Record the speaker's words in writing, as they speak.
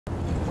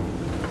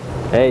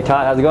Hey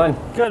Todd, how's it going?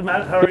 Good,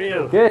 Matt. How are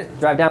you? Good.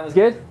 Drive down was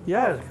good?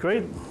 Yeah,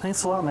 great.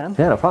 Thanks a lot, man.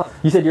 Yeah, no problem.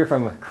 You said you're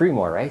from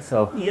Creemore, right?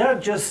 So yeah,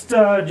 just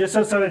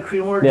outside of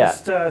Creemore, yeah.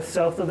 just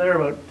south of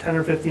there, about 10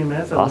 or 15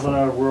 minutes. Awesome.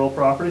 I live on a rural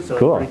property, so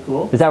cool. it's pretty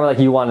cool. Is that where like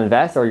you want to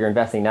invest, or you're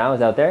investing now?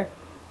 Is out there?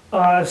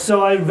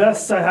 So I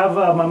invest. I have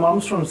my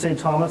mom's from St.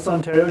 Thomas,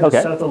 Ontario, just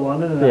Okay. south of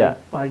London, and Yeah.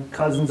 my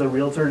cousin's a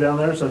realtor down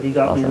there, so he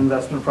got me an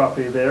investment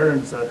property there,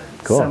 and it's a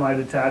Cool.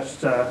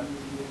 semi-detached,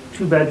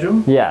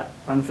 two-bedroom, Yeah.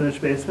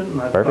 unfinished basement,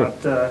 and I've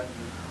Perfect. got.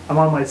 I'm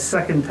on my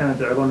second tenant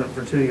there. I've owned it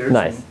for 2 years.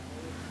 Nice.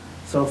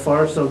 So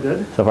far, so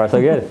good. So far, so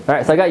good. All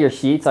right, so I got your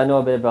sheets. I know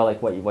a bit about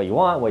like what you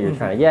want, what you're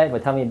trying to get,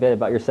 but tell me a bit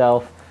about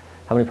yourself.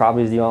 How many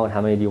properties do you own? How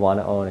many do you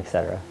want to own,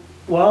 etc.?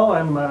 Well,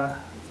 I'm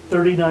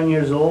 39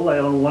 years old. I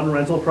own one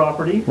rental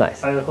property.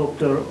 Nice. I hope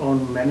to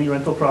own many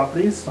rental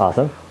properties.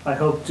 Awesome. I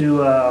hope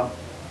to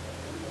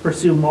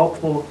pursue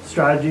multiple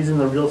strategies in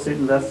the real estate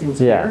investing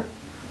sphere,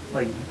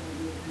 like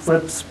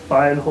flips,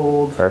 buy and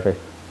hold. Perfect.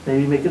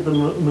 Maybe make it the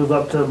move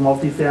up to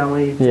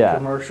multifamily, to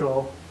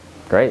commercial.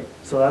 Great.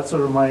 So that's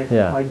sort of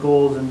my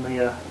goals in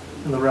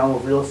the realm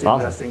of real estate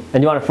investing.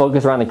 And you want to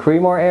focus around the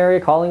Creemore area,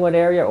 Collingwood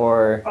area,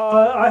 or?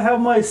 I have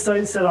my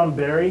sights set on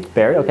Barrie.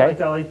 Barrie, okay. Like,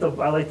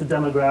 I like the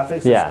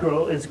demographics. Yeah.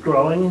 It's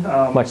growing.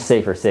 Much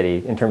safer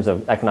city in terms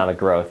of economic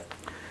growth.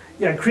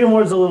 Yeah,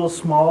 Creemore is a little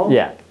small.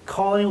 Yeah.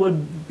 Collingwood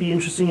would be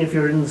interesting if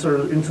you're in sort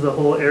of into the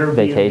whole Airbnb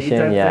Vacation,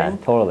 type yeah, thing.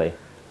 totally.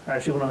 I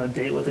actually went on a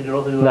date with a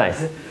girl who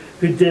Nice.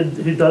 Who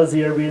does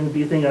the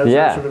Airbnb thing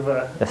as sort of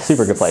a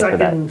super good place for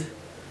that.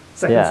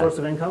 Second source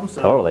of income.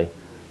 So totally.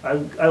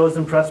 I was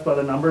impressed by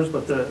the numbers,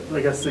 but the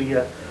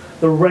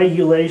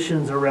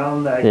regulations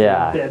around that get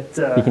a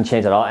bit. You can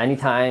change it all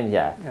anytime.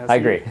 Yeah, I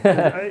agree.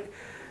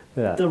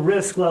 The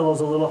risk level is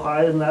a little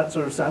high in that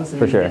sort of sense. And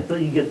For sure.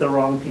 You get the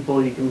wrong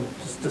people, you can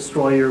just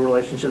destroy your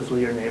relationships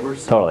with your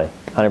neighbors. Totally,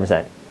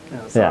 100%.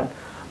 So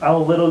I'm a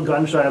little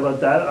gun shy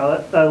about that.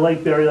 I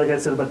like Barrie, like I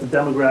said, about the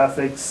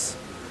demographics.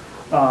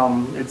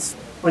 It's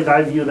like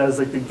I view it as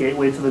like the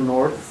gateway to the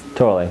north.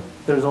 Totally.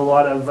 There's a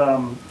lot of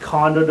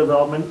condo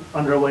development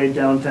underway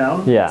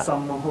downtown. Yeah.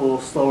 Some a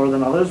little slower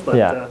than others, but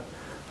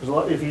there's a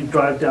lot. If you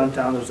drive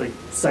downtown, there's like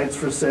sites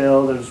for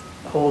sale. There's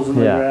holes in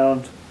the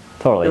ground.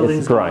 Totally,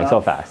 it's growing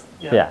so fast.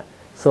 Yeah.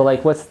 So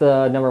like, what's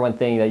the number one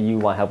thing that you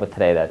want help with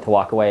today? That to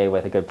walk away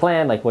with a good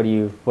plan? Like, what do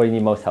you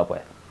need most help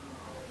with?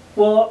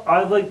 Well,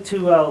 I'd like to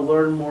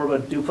learn more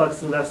about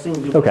duplex investing,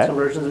 duplex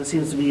conversions. It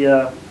seems to be.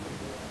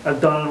 I've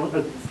done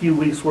a few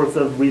weeks worth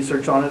of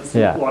research on it.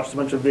 So watched a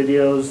bunch of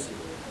videos.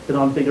 Been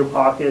on Bigger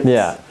Pockets.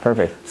 Yeah,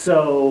 perfect.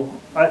 So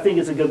I think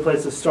it's a good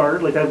place to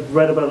start. Like I've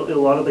read about a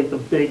lot of like the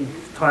big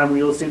time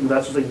real estate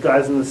investors, like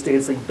guys in the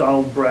States, like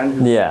Donald Brent,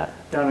 who's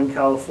down in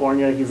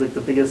California. He's like the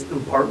biggest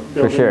apartment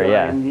building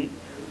guy in the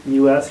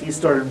U.S. He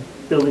started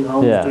building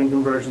homes, doing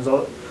conversions.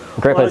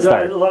 Great place to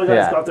start. A lot of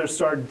guys got their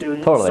start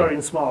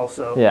starting small.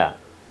 So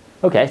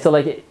okay, so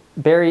like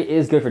Barrie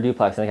is good for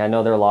duplex. Like I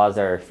know their laws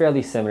are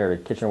fairly similar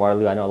to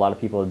Kitchener-Waterloo. I know a lot of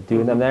people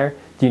do them there.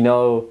 Do you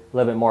know a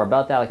little bit more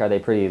about that? Like, are they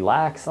pretty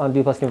lax on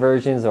duplex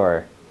conversions,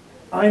 or?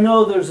 I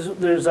know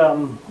there's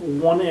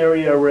one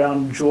area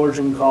around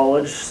Georgian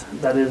College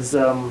that is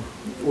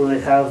where they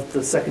have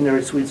the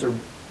secondary suites are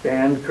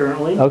banned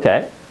currently.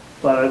 Okay.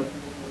 But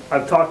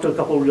I've talked to a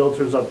couple of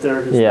realtors up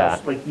there who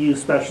like you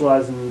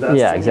specialize in investing.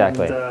 Yeah,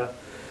 exactly.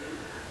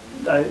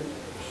 And,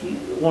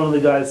 one of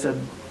the guys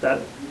said that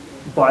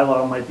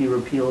bylaw might be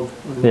repealed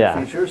in the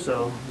future,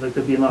 so there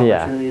could be an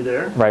opportunity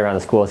there. Right around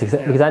the schools,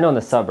 because I know in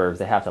the suburbs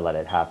they have to let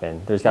it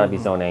happen. There's got to be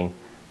zoning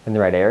in the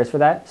right areas for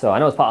that, so I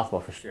know it's possible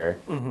for sure.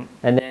 And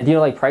then, do you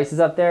know like prices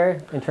up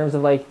there in terms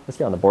of like, let's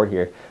get on the board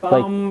here,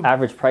 like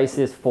average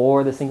prices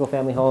for the single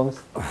family homes?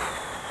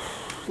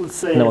 Let's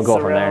say and then we'll go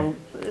from there.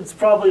 It's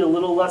probably a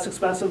little less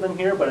expensive than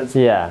here, but it's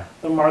the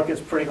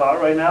market's pretty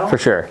hot right now. For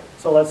sure.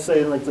 So let's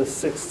say in like the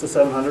 600 to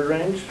 700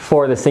 range.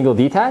 For the single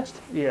detached?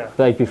 Yeah.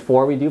 Like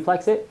before we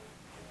duplex it?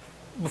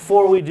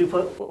 Before we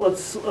duplex,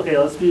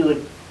 let's be like,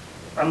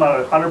 I'm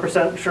not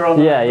 100% sure on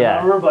the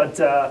number,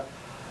 but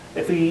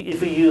if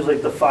we use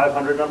like the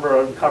 500 number,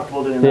 I'm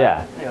comfortable doing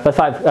that. But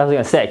I was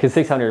gonna say, because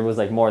 600 was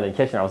like more than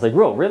Kitchener. I was like,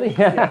 whoa, really?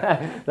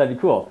 That'd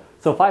be cool.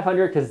 So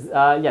 500, because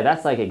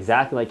that's like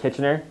exactly like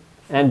Kitchener.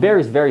 And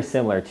Barrie's very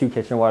similar to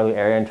Kitchener-Waterloo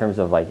area in terms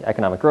of like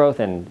economic growth,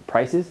 and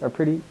prices are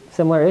pretty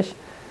similar-ish.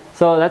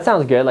 So that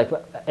sounds good. Like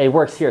it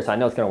works here, so I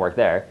know it's going to work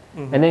there.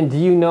 And then, do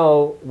you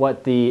know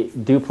what the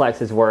duplex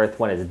is worth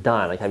when it's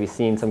done? Like, have you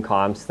seen some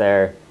comps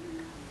there?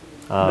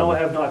 No, I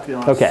have not, to be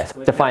honest. Okay,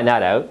 so to find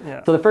that out.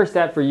 So the first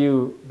step for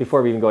you,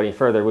 before we even go any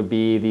further, would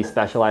be the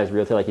specialized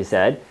realtor, like you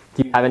said.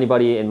 Do you have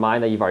anybody in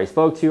mind that you've already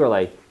spoke to, or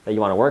like that you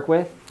want to work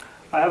with?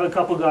 I have a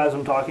couple guys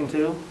I'm talking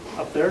to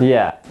up there.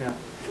 Yeah.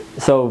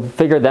 So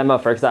figure them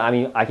out first. I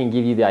mean, I can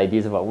give you the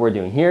ideas of what we're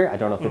doing here. I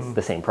don't know if it's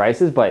the same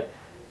prices, but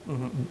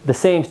the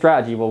same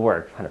strategy will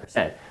work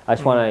 100%. I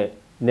just want to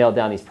nail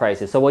down these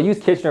prices. So we'll use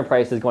Kitchener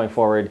prices going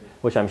forward,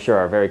 which I'm sure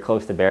are very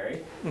close to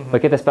Barrie.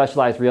 But get the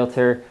specialized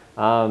realtor.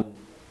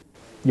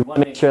 you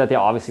want to make sure that they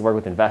obviously work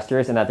with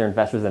investors and that they're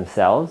investors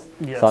themselves.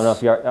 Yes. So I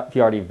don't know if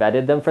you already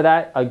vetted them for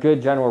that. A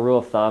good general rule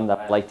of thumb that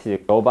I like to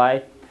go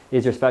by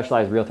is your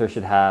specialized realtor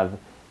should have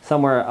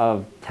somewhere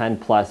of 10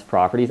 plus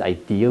properties,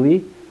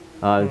 ideally,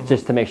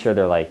 just to make sure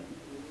they're like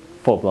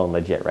full-blown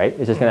legit, right?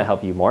 It's just going to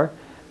help you more.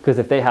 Because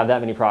if they have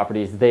that many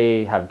properties,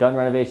 they have done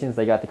renovations,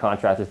 they got the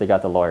contractors, they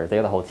got the lawyers, they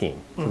got the whole team.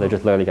 So they're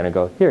just literally going to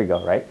go, here you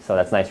go, right? So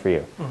that's nice for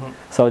you.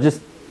 So just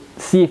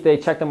see if they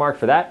check the mark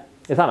for that.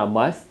 It's not a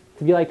must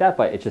to be like that,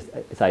 but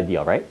it's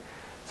ideal, right?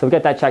 So we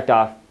get that checked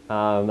off.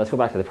 Let's go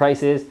back to the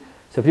prices.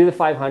 So if you do the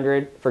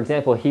 500, for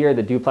example, here,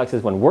 the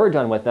duplexes, when we're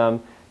done with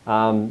them,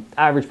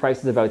 average price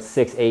is about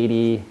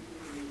 680,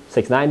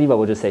 690, but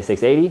we'll just say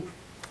 680.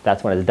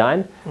 That's when it's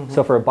done.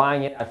 So if we're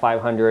buying it at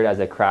 500 as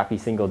a crappy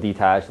single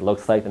detached,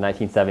 looks like the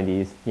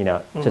 1970s, you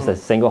know, just a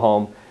single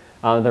home.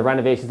 The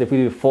renovations, if we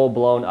do full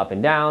blown up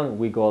and down,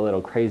 we go a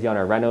little crazy on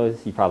our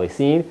renos, you've probably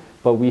seen,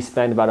 but we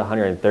spend about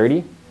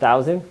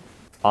 130,000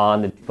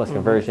 on the duplex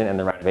conversion and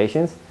the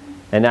renovations.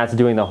 And that's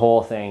doing the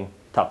whole thing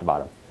top to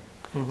bottom.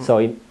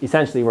 So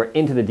essentially we're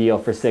into the deal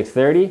for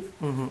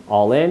 630,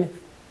 all in.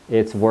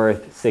 It's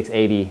worth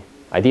 680,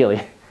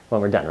 ideally,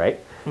 when we're done, right?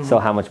 So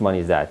how much money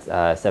is that?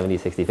 70,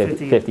 60,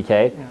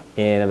 50K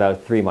in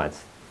about 3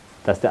 months.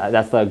 That's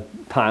the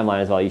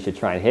timeline as well you should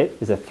try and hit,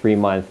 is a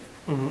 3-month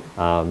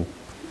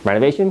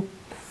renovation.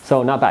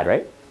 So not bad,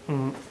 right?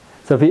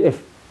 So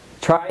if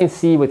try and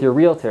see with your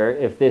realtor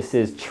if this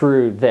is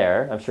true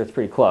there. I'm sure it's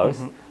pretty close.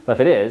 But if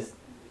it is,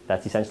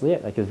 that's essentially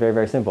it. Like, it's very,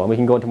 very simple. And we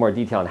can go into more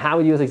detail on how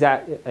we do this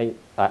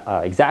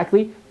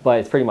exactly, but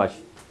it's pretty much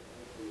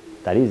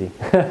that easy.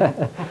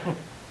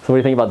 So what do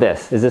you think about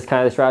this? Is this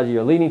kind of the strategy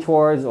you're leaning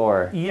towards,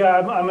 or? Yeah,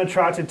 I'm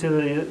attracted to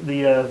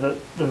the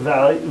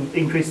value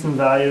increase in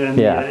value in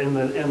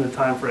the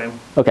time frame.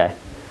 Okay.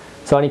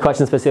 So any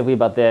questions specifically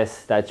about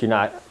this that you're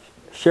not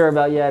sure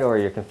about yet, or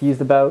you're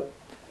confused about?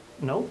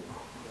 Nope.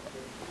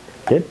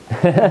 Good.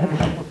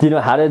 Do you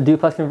know how to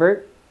duplex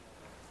convert?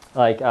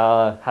 Like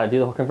how to do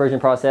the whole conversion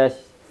process?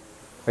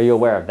 Are you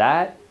aware of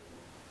that?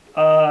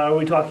 Are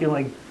we talking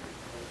like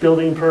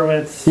building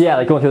permits? Yeah,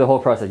 like going through the whole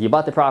process. You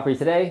bought the property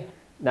today.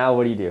 Now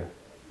what do? Do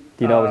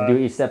you know what to do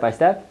each step by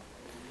step?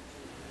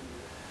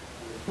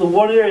 The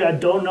one area I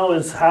don't know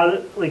is how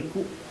to, like,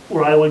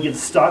 where I would get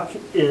stuck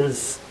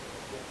is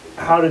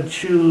how to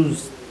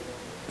choose,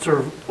 sort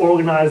of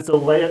organize the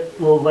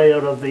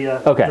layout of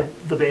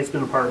the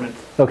basement apartment.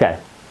 Okay.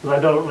 I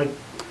don't like.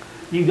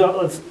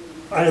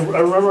 I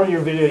remember in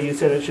your video you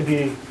said it should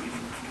be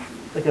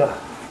like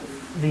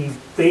the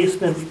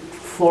basement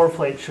floor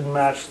plate should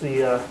match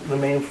the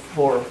main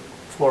floor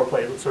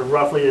plate. So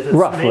roughly, if it's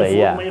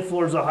main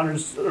floor is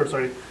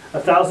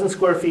 1,000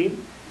 square feet,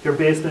 your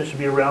basement should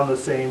be around the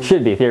same.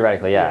 Should be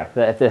theoretically, yeah.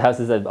 If the house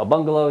is a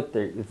bungalow,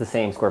 it's the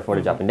same square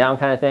footage up and down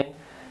kind of thing.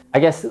 I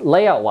guess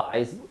layout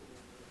wise,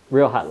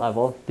 real high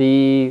level,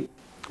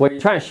 what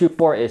you're trying to shoot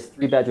for is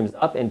 3 bedrooms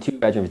up and 2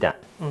 bedrooms down.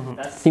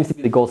 That seems to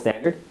be the gold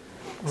standard.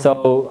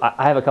 So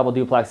I have a couple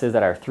duplexes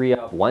that are 3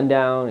 up, 1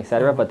 down,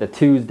 etc. But the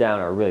 2s down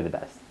are really the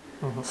best.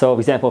 So, for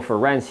example, for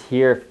rents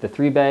here, the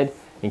 3-bed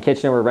in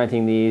Kitchener, we're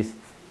renting these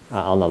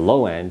on the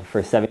low end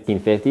for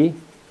 $1,750.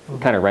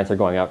 Kind of rents are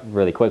going up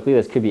really quickly.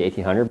 This could be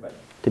 $1,800, but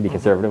to be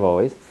conservative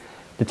always.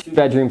 The 2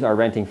 bedrooms are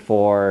renting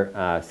for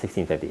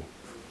 $1,650.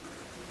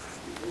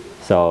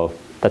 So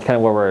that's kind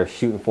of where we're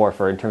shooting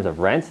for in terms of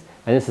rents.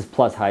 And this is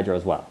plus hydro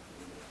as well.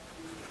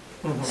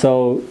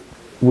 So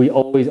we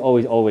always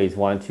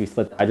want to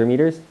split the hydro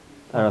meters.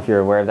 I don't know if you're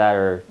aware of that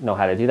or know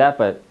how to do that,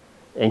 but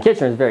in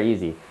Kitchener it's very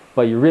easy.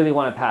 But you really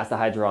want to pass the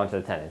hydro on to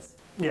the tenants.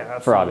 Yeah,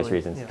 absolutely. For obvious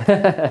reasons.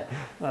 Yeah.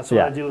 That's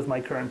what I do with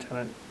my current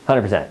tenant.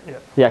 100%.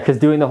 Yeah, because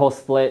doing the whole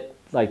split,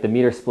 like the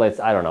meter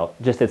splits, I don't know,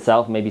 just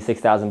itself, maybe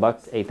 $6,000,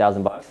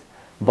 $8,000,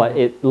 but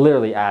it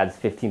literally adds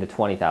 15 to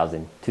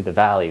 20,000 to the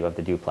value of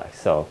the duplex.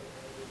 So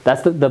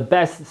that's the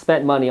best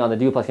spent money on the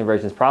duplex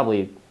conversion is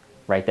probably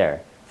right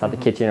there. It's not the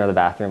kitchen or the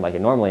bathroom like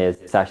it normally is.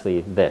 It's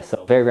actually this.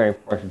 So very, very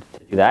important to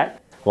do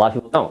that. A lot of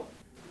people don't.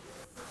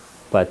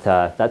 But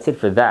that's it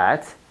for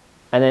that.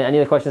 And then any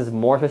other questions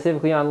more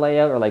specifically on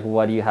layout, or like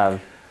what do you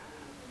have?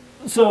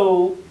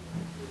 So,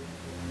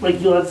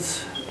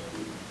 let's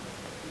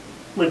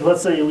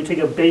say we take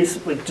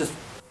just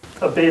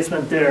a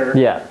basement there.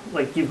 Yeah.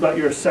 Like you've got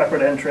your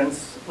separate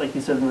entrance, like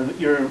you said in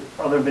your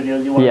other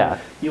videos.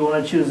 You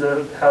want to choose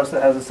a house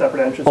that has a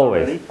separate entrance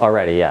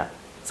already. Yeah.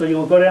 So you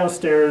will go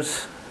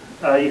downstairs.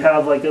 You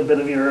have like a bit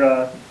of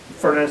your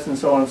furnace and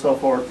so on and so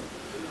forth.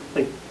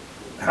 Like,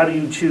 how do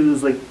you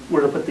choose like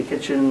where to put the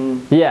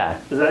kitchen? Yeah.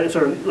 Is that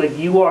sort of like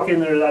you walk in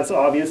there, that's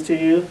obvious to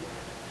you?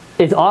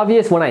 It's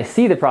obvious when I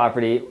see the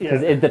property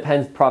because it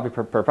depends property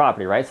per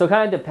property, right? So it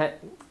kind of depends.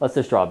 Let's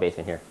just draw a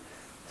basement here.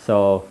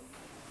 So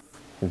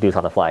do this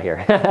on the fly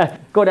here.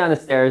 Go down the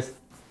stairs.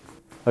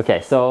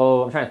 Okay,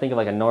 so I'm trying to think of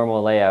like a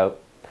normal layout.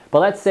 But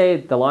let's say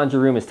the laundry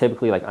room is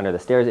typically like under the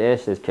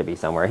stairs-ish. This could be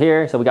somewhere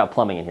here. So we got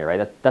plumbing in here,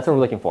 right? That's what we're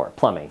looking for,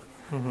 plumbing.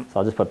 So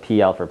I'll just put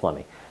PL for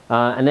plumbing.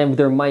 And then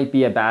there might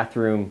be a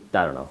bathroom,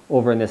 I don't know,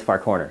 over in this far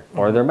corner.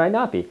 Or there might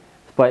not be.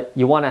 but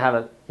you want to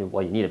have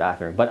well, you need a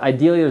bathroom, but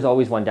ideally there's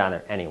always one down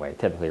there anyway,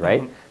 typically,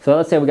 right? So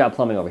let's say we got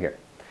plumbing over here,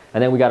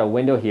 and then we got a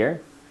window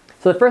here.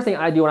 So the first thing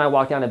I do when I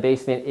walk down the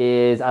basement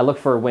is I look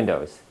for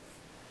windows.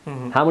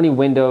 How many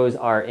windows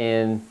are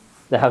in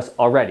the house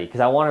already? Because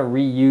I want to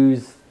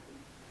reuse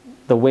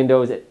the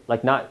windows,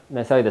 like not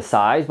necessarily the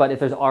size, but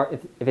if it's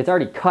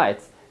already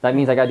cut, that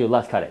means I got to do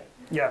less cutting.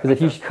 Yeah. Because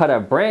if you cut a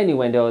brand new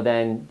window,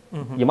 then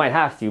you might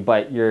have to,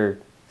 but you're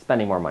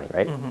spending more money,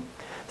 right?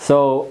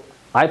 So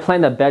I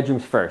plan the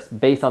bedrooms first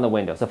based on the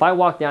window. So if I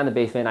walk down the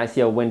basement and I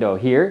see a window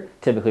here,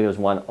 typically there's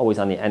one always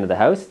on the end of the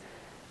house.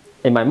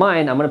 In my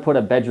mind, I'm going to put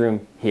a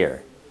bedroom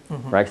here,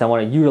 right? Because I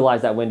want to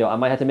utilize that window. I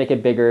might have to make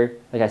it bigger,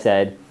 like I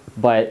said,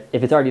 but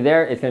if it's already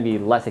there, it's going to be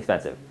less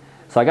expensive.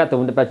 So I got the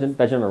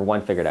bedroom number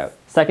 1 figured out.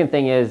 Second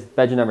thing is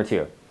bedroom number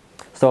 2.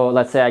 So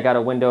let's say I got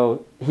a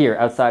window here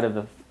outside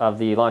of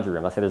the laundry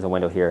room. Let's say there's a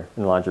window here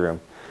in the laundry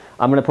room.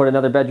 I'm going to put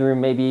another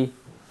bedroom maybe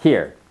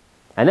here.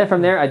 And then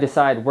from there, I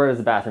decide where does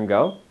the bathroom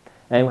go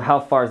and how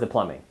far is the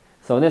plumbing.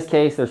 So in this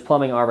case, there's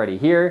plumbing already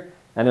here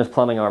and there's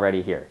plumbing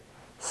already here.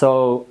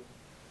 So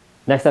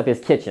next up is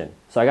kitchen.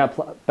 So I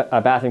got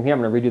a bathroom here.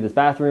 I'm going to redo this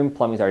bathroom.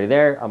 Plumbing's already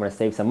there. I'm going to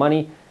save some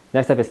money.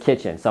 Next up is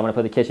kitchen. So I'm going to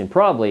put the kitchen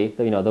probably,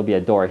 there'll be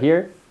a door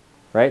here,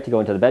 right, to go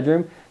into the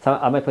bedroom. So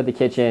I might put the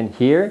kitchen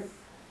here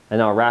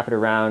and I'll wrap it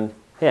around.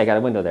 Hey, I got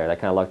a window there. That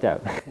kind of lucked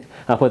out.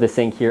 I'll put the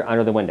sink here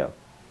under the window,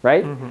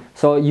 right?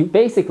 So you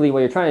basically, what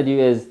you're trying to do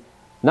is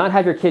not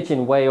have your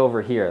kitchen way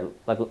over here.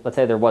 Like, let's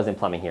say there wasn't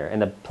plumbing here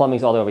and the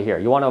plumbing's all over here.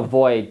 You want to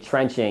avoid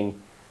trenching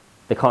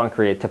the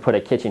concrete to put a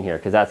kitchen here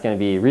because that's going to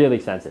be really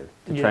expensive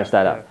to trench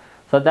that up.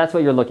 So that's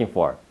what you're looking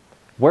for.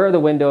 Where are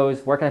the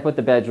windows? Where can I put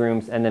the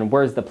bedrooms? And then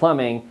where's the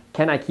plumbing?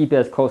 Can I keep it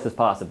as close as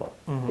possible?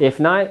 If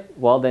not,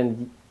 well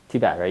then too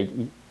bad, right?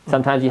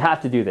 Sometimes you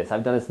have to do this.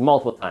 I've done this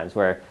multiple times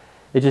where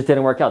it just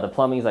didn't work out. The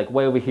plumbing's like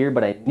way over here,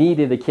 but I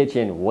needed the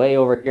kitchen way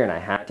over here and I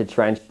had to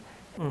trench,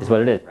 is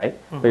what it is, right?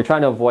 But you're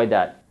trying to avoid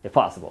that if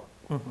possible.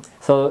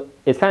 So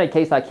it's kind of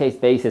case-by-case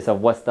basis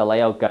of what's the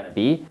layout gonna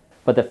be.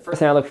 But the first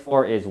thing I look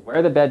for is where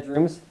are the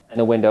bedrooms and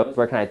the windows?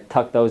 Where can I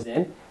tuck those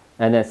in?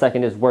 And then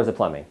second is where's the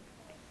plumbing?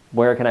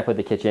 Where can I put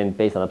the kitchen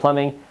based on the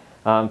plumbing?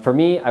 For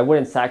me, I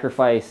wouldn't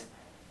sacrifice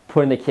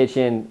putting the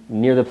kitchen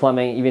near the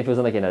plumbing, even if it was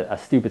like in a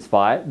stupid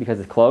spot because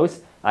it's close.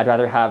 I'd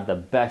rather have the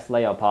best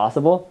layout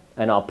possible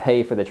and I'll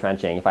pay for the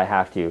trenching if I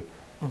have to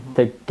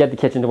get the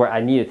kitchen to where I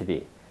need it to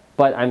be.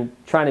 But I'm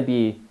trying to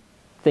be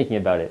thinking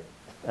about it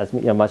as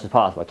much as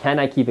possible. Can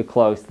I keep it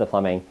close to the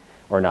plumbing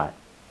or not?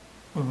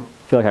 I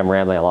feel like I'm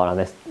rambling a lot on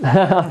this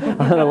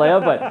on the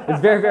layout, but it's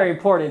very, very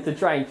important to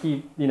try and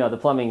keep the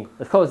plumbing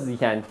as close as you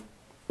can.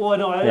 Well,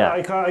 no,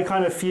 I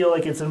kind of feel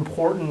like it's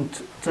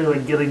important to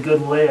get a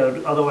good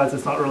layout. Otherwise,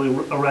 it's not really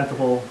a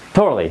rentable.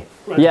 Totally.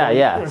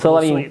 Yeah. So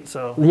I mean,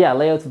 suite, yeah,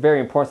 layout's very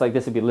important. So, like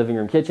this would be living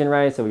room, kitchen,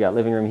 right? So we got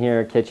living room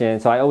here, kitchen.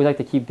 So I always like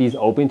to keep these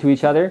open to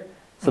each other.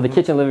 So the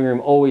kitchen, living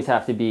room always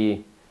have to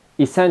be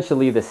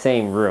essentially the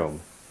same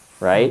room,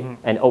 right?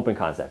 And open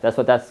concept.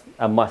 That's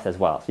a must as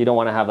well. So you don't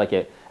want to have like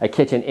a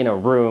kitchen in a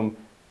room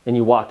and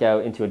you walk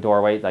out into a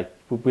doorway. Like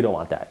we don't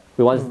want that.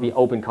 We want it to be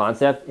open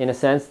concept in a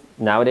sense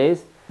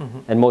nowadays.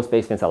 And most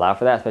basements allow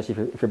for that,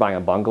 especially if you're buying a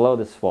bungalow.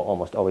 This will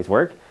almost always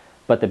work.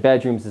 But the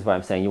bedrooms is what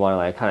I'm saying. You want to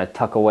like kind of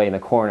tuck away in the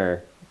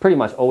corner, pretty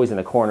much always in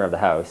the corner of the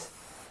house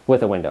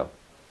with a window.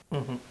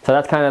 So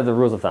that's kind of the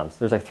rules of thumbs.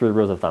 There's like 3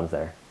 rules of thumbs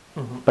there.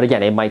 But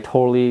again, it might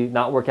totally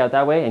not work out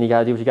that way, and you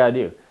got to do what you got to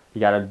do. You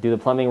got to do the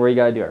plumbing where you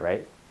got to do it,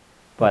 right?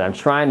 But I'm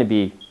trying to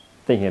be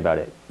thinking about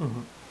it.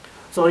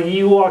 So like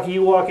you walk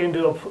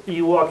into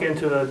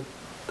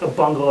a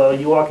bungalow.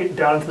 You walk it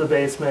down into the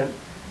basement.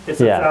 It's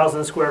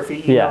 1,000 square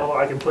feet. You know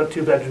I can put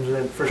 2 bedrooms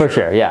in for sure. For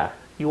sure, yeah.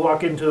 You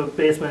walk into a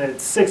basement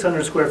at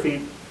 600 square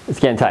feet.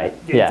 It's getting tight.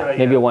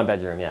 Maybe a 1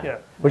 bedroom,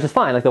 which is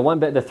fine. Like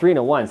the 3 and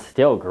a 1's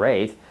still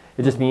great.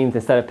 It just means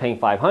instead of paying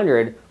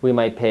 $500, we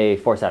might pay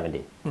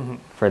 $470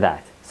 for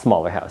that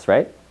smaller house,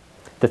 right?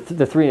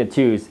 The 3 and a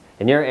 2's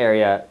in your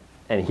area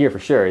and here for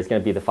sure is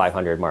going to be the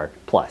 500 mark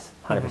plus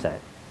 100%.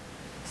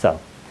 So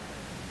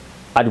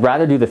I'd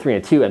rather do the 3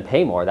 and a 2 and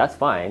pay more. That's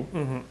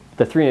fine.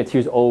 The 3 and a 2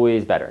 is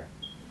always better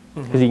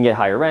because you can get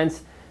higher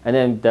rents. And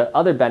then the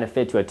other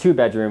benefit to a 2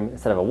 bedroom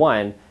instead of a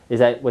 1 is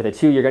that with a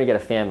 2, you're going to get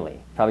a family.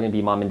 Probably going to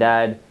be mom and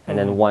dad and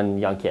then 1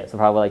 young kid. So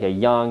probably like a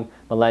young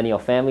millennial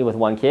family with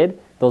 1 kid.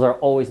 Those are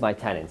always my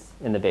tenants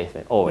in the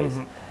basement, always.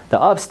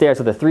 The upstairs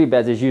with the 3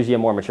 beds is usually a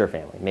more mature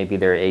family. Maybe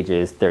their age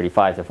is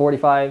 35 to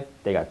 45.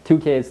 They got 2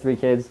 kids, 3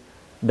 kids.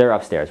 They're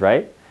upstairs,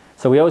 right?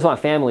 So we always want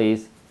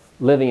families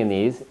living in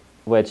these,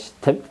 which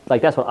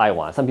like that's what I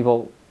want. Some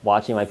people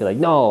watching might be like,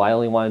 no, I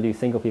only want to do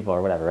single people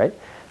or whatever, right?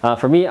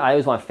 For me, I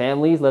always want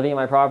families living in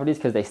my properties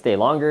because they stay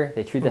longer,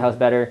 they treat the house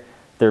better,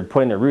 they're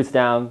putting their roots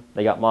down,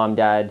 they got mom,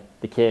 dad,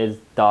 the kids,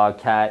 dog,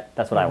 cat.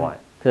 That's what I want.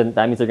 Because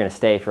that means they're going to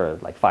stay for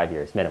like 5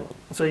 years minimum.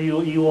 So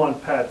you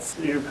want pets?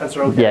 Your pets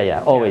are okay?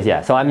 Yeah, always,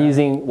 yeah. So I'm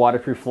using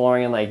waterproof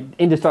flooring and like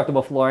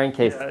indestructible flooring in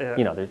case,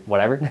 there's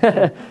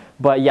whatever.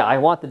 But yeah, I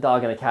want the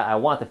dog and the cat. I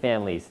want the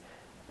families,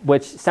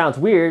 which sounds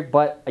weird,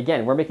 but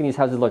again, we're making these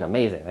houses look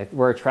amazing. Like,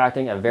 we're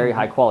attracting a very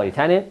high quality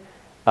tenant.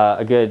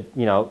 a good,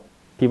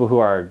 people who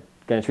are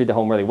going to treat the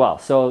home really well.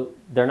 So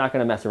they're not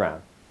going to mess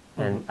around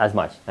and as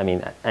much. I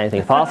mean,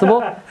 anything's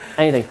possible,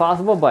 anything's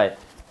possible, but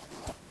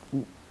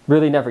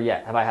really never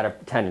yet have I had a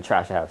tenant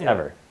trash a house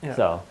ever. Yeah.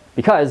 So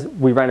because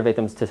we renovate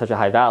them to such a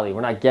high value,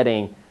 we're not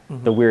getting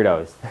the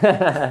weirdos,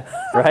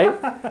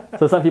 right?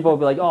 So some people will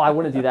be like, oh, I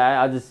wouldn't do that.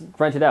 I'll just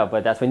rent it out.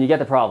 But that's when you get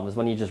the problems,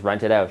 when you just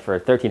rent it out for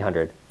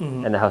 $1,300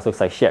 and the house looks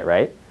like shit,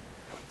 right?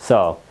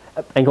 So,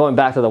 and going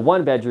back to the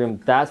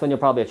 1-bedroom, that's when you'll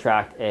probably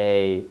attract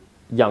a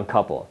young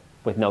couple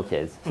with no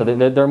kids. So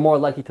they're more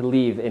likely to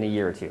leave in a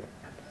year or two,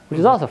 which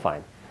is also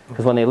fine.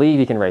 Because when they leave,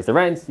 you can raise the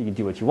rents, you can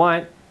do what you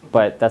want,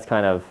 but that's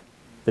kind of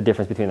the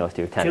difference between those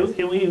two tenants.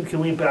 Can we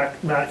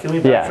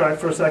backtrack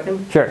for a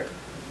second? Sure.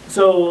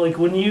 So like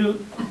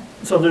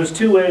so there's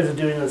two ways of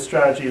doing this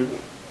strategy.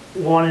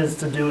 One is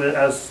to do it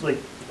as like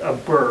a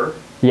BRRRR.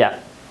 Yeah.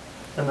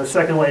 And the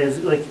second way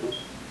is like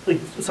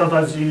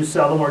sometimes you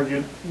sell them, or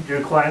do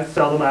your clients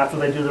sell them after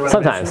they do the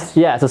renovations? Sometimes,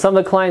 yeah. So some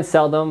of the clients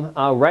sell them.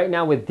 Right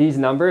now with these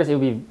numbers, it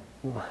would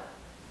be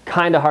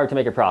kind of hard to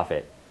make a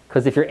profit.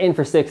 Because if you're in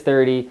for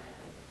 $630,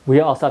 we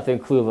also have to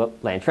include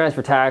land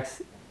transfer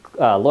tax,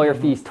 lawyer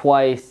fees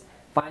twice,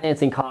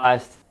 financing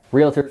costs,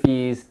 realtor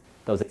fees,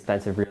 those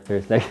expensive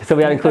realtors. So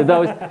we got to include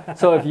those.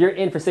 So if you're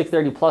in for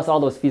 $630 plus all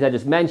those fees I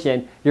just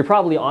mentioned, you're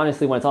probably,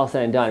 honestly, when it's all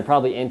said and done,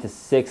 probably into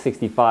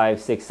 $665,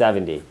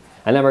 $670.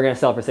 And then we're going to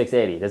sell for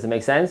 $680. Does it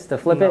make sense to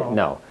flip it?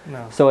 No.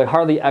 So it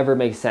hardly ever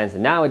makes sense.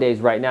 And nowadays,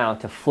 right now,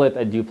 to flip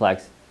a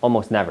duplex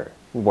almost never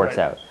works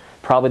out.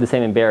 Probably the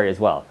same in Barrie as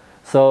well.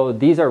 So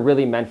these are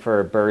really meant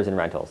for BRRRRs and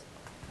rentals.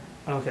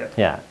 Okay.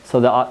 Yeah. So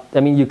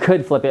you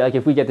could flip it. Like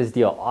if we get this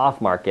deal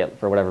off market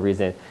for whatever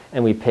reason,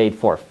 and we paid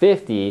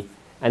 $450,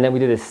 and then we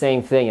do the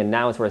same thing, and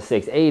now it's worth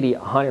 $680,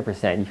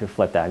 100%, you could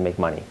flip that and make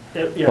money.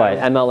 Yeah. But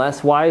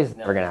MLS-wise,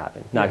 never going to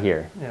happen. Not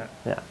here.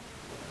 Yeah.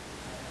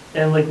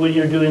 And like when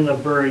you're doing the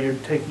BRRRR, you're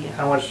taking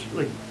how much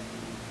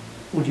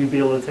would you be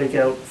able to take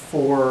out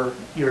for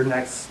your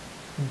next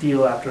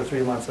deal after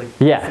 3 months? Like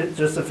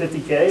just a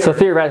 $50K? So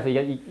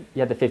theoretically, you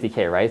have the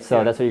 $50K, right?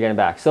 So that's what you're getting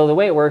back. So the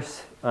way it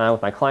works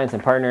with my clients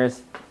and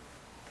partners,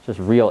 just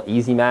real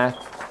easy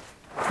math.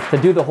 To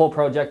do the whole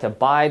project, to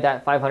buy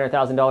that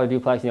 $500,000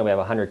 duplex, we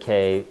have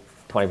 100K,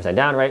 20%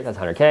 down, right? That's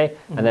 100K,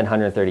 and then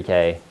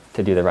 130K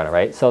to do the rental,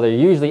 right? So they're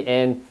usually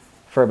in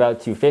for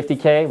about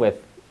 $250K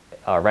with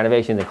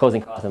renovations and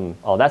closing costs and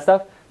all that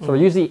stuff. So we're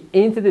usually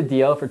into the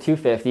deal for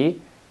 $250,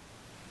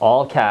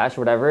 all cash,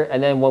 whatever.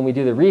 And then when we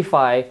do the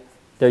refi,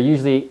 they're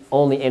usually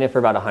only in it for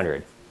about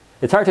 $100.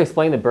 It's hard to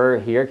explain the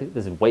BRRRR here, because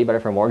this is way better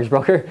for a mortgage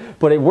broker,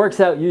 but it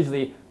works out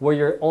usually where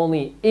you're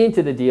only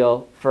into the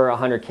deal for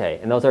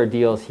 $100K. And those are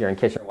deals here in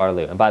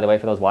Kitchener-Waterloo. And by the way,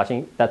 for those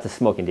watching, that's a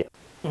smoking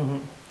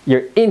deal.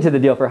 You're into the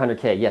deal for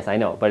 $100K, yes, I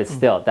know, but it's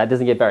still, that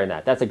doesn't get better than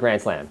that. That's a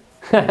grand slam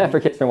for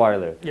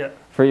Kitchener-Waterloo. Yeah.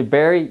 For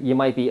Barrie, you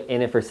might be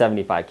in it for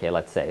 $75K,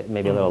 let's say,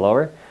 maybe a little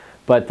lower.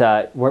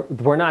 But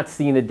we're not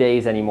seeing the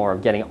days anymore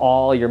of getting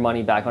all your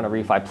money back on a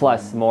refi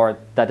plus more.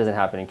 That doesn't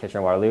happen in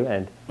Kitchener-Waterloo,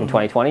 and in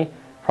 2020,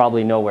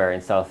 probably nowhere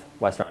in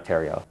southwestern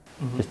Ontario.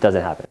 Just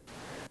doesn't happen.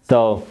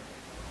 So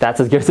that's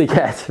as good as it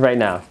gets right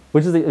now,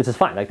 which is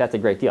fine. Like that's a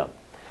great deal.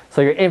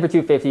 So you're in for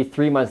 $250.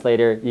 3 months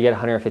later, you get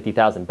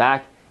 $150,000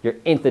 back. You're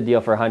into the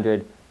deal for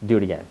 $100. Do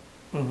it again.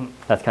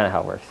 That's kind of how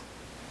it works.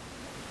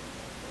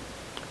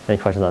 Any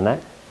questions on that?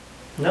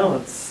 No,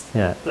 that's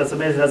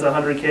amazing. That's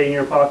 $100K in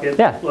your pocket.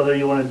 Yeah. Whether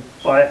you want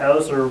to buy a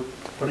house or.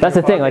 That's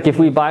the thing. Like if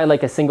we buy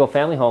like a single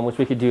family home, which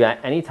we could do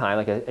at any time,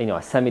 like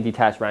a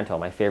semi-detached rental,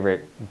 my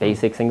favorite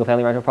basic single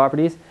family rental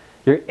properties,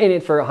 you're in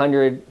it for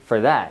 $100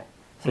 for that.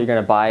 So you're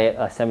going to buy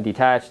a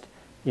semi-detached,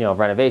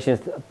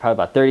 renovations,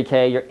 probably about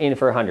 $30K. You're in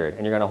for $100,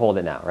 and you're going to hold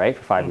it now, right,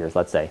 for 5 years,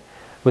 let's say.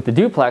 With the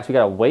duplex, we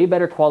got a way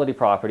better quality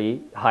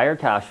property, higher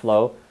cash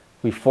flow.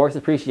 We force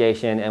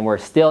appreciation, and we're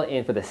still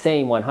in for the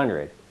same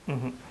 $100.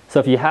 So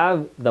if you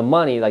have the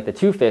money, like the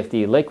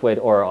 $250 liquid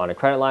or on a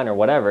credit line or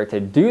whatever, to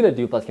do the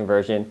duplex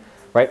conversion,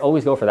 right?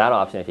 Always go for that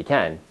option if you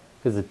can,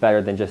 because it's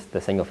better than just the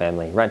single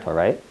family rental,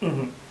 right?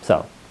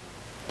 So,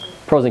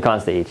 pros and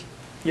cons to each.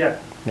 Yeah.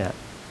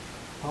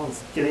 Well,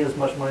 it's getting as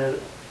much money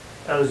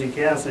out as you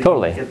can, so you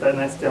can get that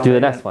next down payment. Do the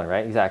next one,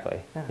 right?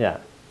 Exactly. Yeah.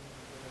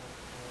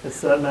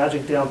 It's that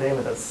magic down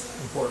payment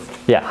that's important.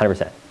 Yeah,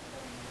 100%.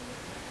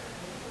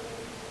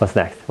 What's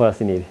next? What else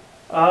do you need?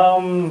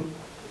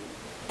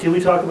 Can we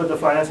talk about the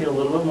financing a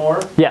little bit more?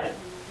 Yeah.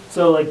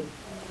 So like,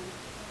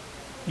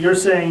 you're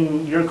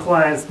saying your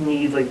clients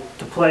need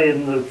to play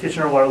in the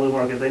Kitchener-Waterloo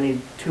market, they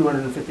need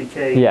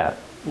 $250K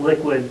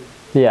liquid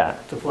to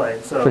play.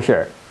 So for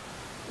sure.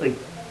 Like,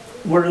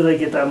 where do they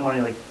get that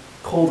money? Like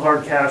cold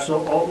hard cash, the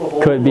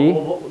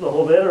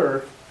whole bit,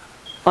 or?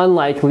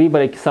 Unlikely,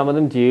 but some of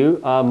them do.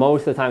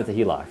 Most of the time it's a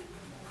HELOC.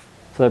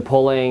 So they're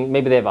pulling,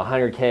 maybe they have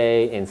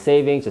 $100K in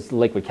savings, just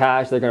liquid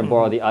cash. They're going to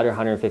borrow the other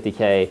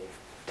 $150K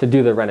to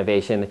do the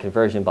renovation, the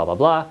conversion, blah, blah,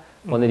 blah.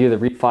 When they do the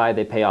refi,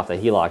 they pay off the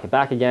HELOC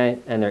back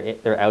again, and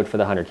they're out for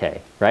the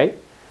 $100K, right?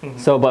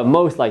 So, but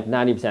most, like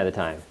 90% of the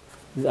time,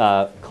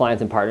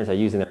 clients and partners are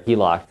using their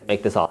HELOC to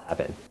make this all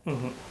happen.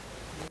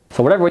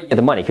 So whatever way you get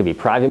the money, could be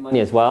private money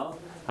as well.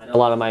 I a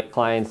lot of my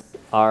clients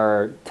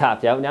are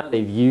tapped out now.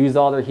 They've used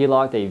all their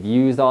HELOC, they've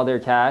used all their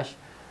cash,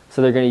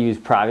 so they're going to use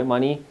private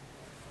money,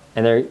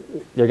 and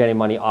they're getting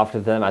money offered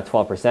to them at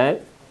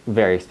 12%.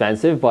 Very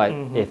expensive, but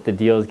if the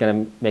deal is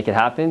going to make it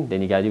happen,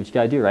 then you got to do what you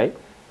got to do, right?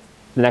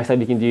 The next type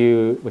you can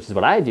do, which is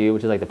what I do,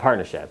 which is like the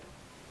partnership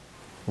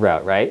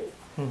route, right?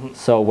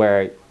 So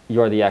where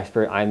you're the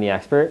expert, I'm the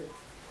expert.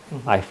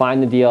 I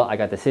find the deal, I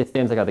got the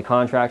systems, I got the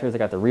contractors, I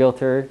got the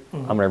realtor,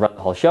 I'm going to run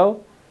the whole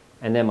show.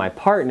 And then my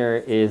partner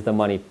is the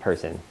money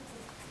person.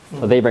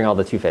 So they bring all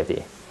the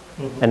 250.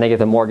 And they get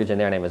the mortgage in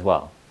their name as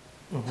well.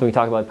 So we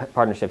talk about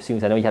partnership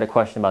soon. I know you had a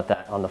question about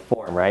that on the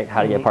forum, right?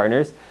 How to get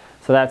partners.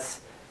 So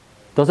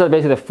those are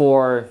basically the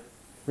four,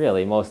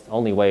 really,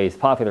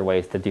 popular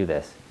ways to do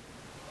this.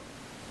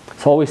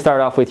 So always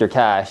start off with your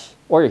cash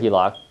or your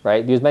HELOC,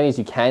 right? Do as many as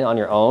you can on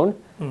your own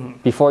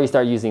before you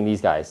start using these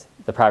guys,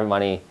 the private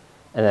money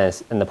and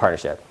the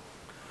partnership.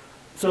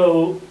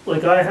 So,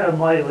 like I have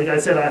my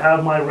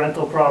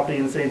rental property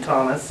in St.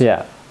 Thomas.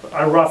 Yeah.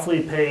 I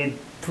roughly paid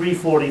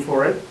 $340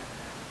 for it.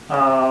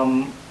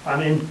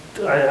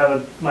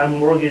 My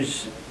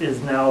mortgage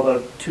is now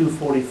about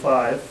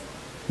 $245.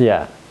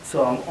 Yeah.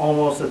 So I'm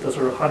almost at the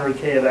sort of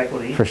 100K of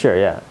equity. For sure,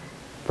 yeah.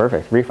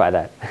 Perfect. Refi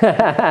that.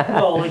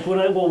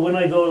 when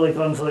I go like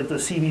onto like the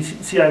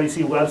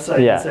CIBC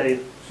website and say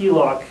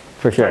HELOC,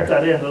 for sure, type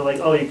that in, they're like,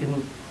 oh, you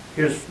can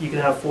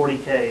have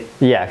 40K.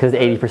 Yeah, because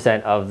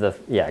 80% of the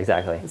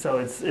exactly. So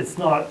it's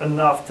not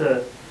enough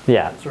to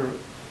sort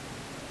of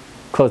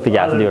close the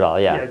gap and do it all.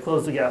 Yeah,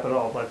 close the gap at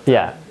all. But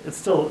it's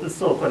still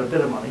quite a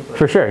bit of money. But.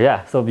 For sure,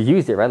 yeah. So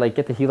use it, right? Like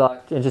get the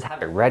HELOC and just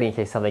have it ready in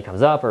case something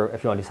comes up, or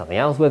if you want to do something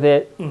else with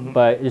it.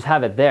 But just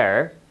have it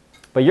there.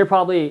 But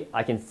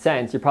I can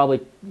sense you're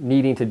probably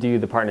needing to do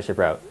the partnership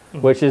route,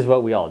 which is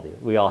what we all do.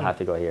 We all have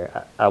to go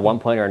here at one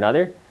point or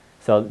another.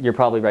 So you're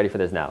probably ready for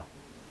this now,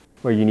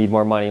 where you need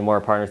more money,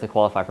 more partners to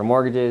qualify for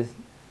mortgages.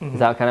 Is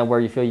that kind of where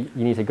you feel you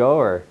need to go,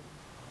 or?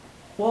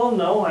 Well,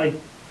 no, I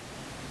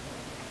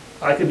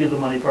could be the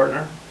money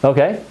partner.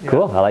 Okay,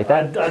 cool. I like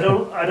that. I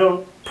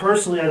don't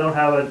personally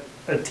have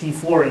a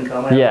T4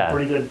 income. I have a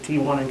pretty good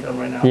T1 income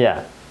right now.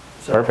 Yeah.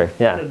 So perfect.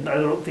 Yeah. I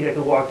don't think I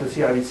could walk to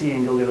CIBC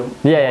and go get a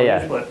mortgage.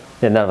 Yeah. But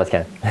none of us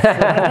can.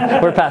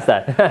 We're past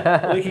that.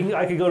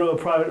 I could go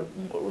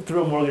to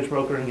through a mortgage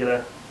broker and get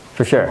a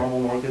normal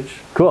mortgage.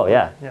 Cool.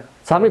 Yeah.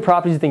 So how many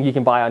properties do you think you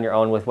can buy on your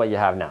own with what you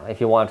have now? If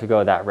you want to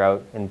go that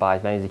route and buy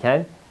as many as you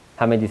can,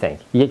 how many do you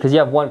think? Because you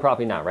have one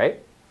property now, right?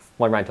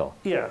 One rental.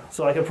 Yeah.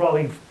 So I could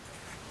probably.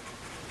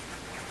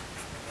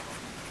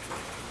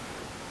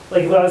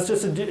 Like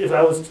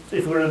if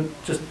we were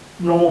just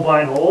normal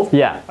buy and hold,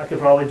 I could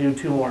probably do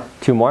 2 more.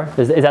 2 more?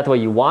 Is that the way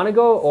you want to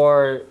go,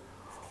 or?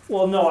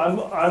 Well, no,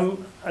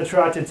 I'm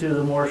attracted to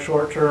the more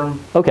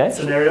short-term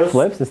scenarios.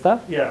 Flips and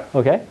stuff? Yeah.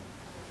 Okay.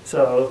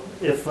 So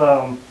if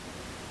the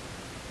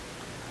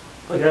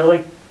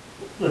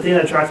thing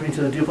that attracts me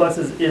to the duplex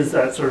is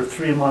that sort of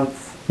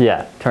 3-month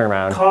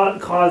turnaround.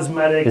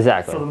 Cosmetic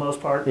for the most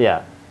part.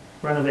 Yeah.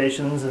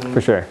 Renovations, and for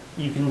sure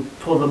you can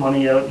pull the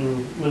money out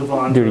and move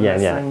on to the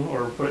next thing,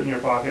 or put it in your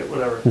pocket,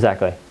 whatever.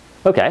 Exactly.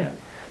 Okay,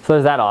 so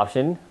there's that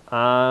option.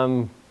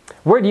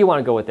 Where do you want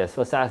to go with this?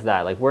 Let's ask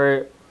that. Like,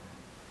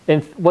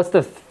 what's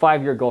the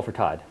 5-year goal for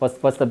Todd?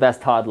 What's the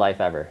best Todd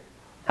life ever?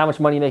 How much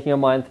money are you making a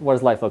month? What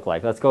does life look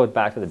like? Let's go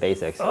back to the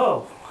basics.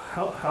 Oh,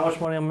 how much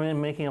money am I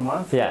making a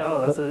month? Yeah.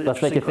 Oh, that's an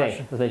interesting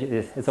question. Let's make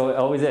it think. It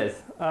always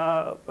is.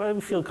 I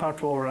feel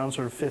comfortable around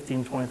sort of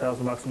 $15,000 to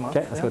 $20,000 a month.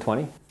 Okay, let's go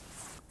 20.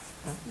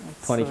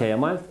 20K a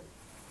month.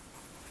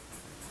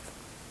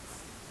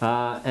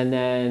 And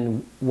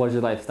then what does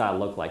your lifestyle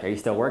look like? Are you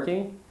still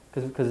working?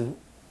 Because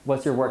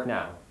what's your work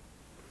now?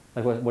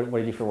 Like what do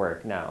you do for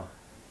work now?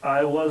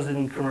 I was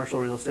in commercial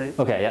real estate.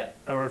 Okay, yeah.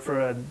 I worked for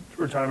a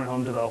retirement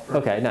home developer.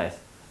 Okay, nice.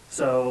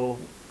 So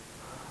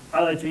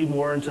I like to be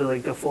more into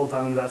like a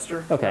full-time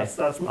investor. Okay,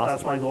 that's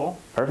my goal.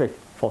 Perfect.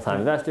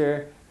 Full-time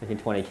investor, making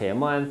 20K a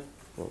month.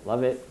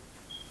 Love it.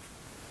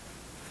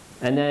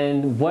 And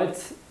then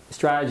what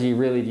strategy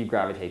really do you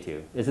gravitate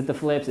to? Is it the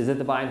flips? Is it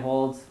the buy and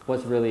holds?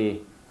 What's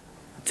really?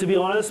 To be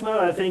honest, man,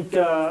 I think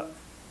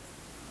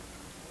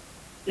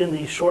in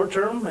the short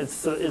term,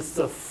 it's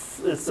the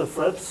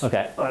flips.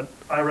 Okay. But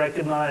I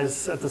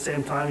recognize at the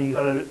same time you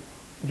got to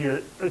be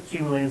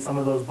accumulating some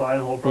of those buy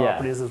and hold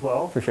properties as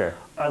well. For sure.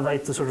 I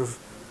like to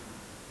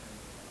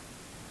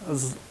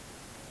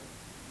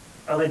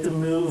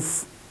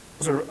move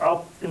sort of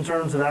up in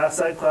terms of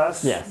asset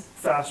class. Yes.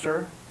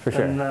 Faster. For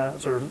sure.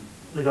 And sort of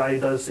the guy who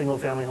does single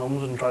family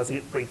homes and tries to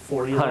get like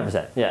 40.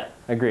 100%. Yeah.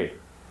 Agreed.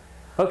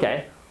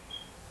 Okay.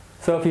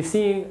 So if you've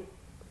seen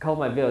a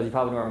couple of my videos, you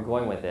probably know where I'm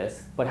going with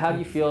this. But how do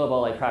you feel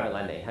about like private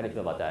lending? How do you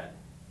feel about that?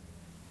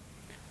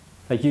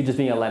 Like you just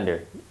being a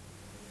lender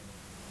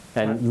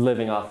and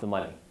living off the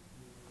money.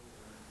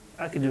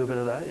 I could do a bit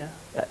of that, yeah.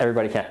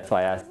 Everybody can. That's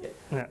why I asked it.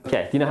 Yeah.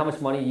 Okay. Do you know how much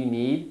money you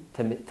need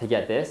to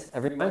get this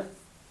every month?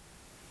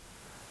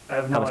 I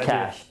have no idea. How much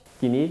cash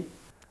do you need?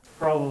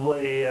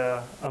 Probably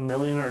 $1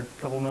 million or a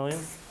couple million.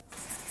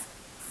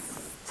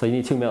 So you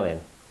need $2 million.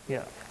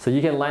 Yeah. So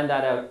you can lend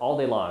that out all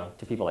day long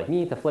to people like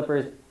me, to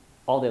flippers,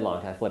 all day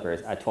long to have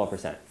flippers at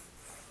 12%,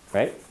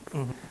 right?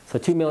 So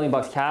 $2 million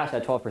cash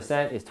at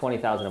 12% is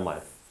 $20,000 a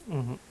month.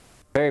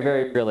 Very,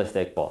 very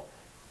realistic goal.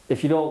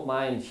 If you don't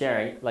mind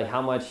sharing, like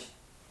how much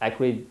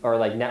equity or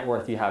like net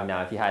worth you have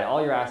now, if you had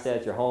all your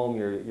assets, your home,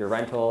 your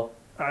rental.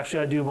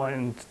 Actually, I do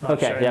mind not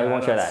okay, sharing yeah, we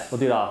won't share that. that. We'll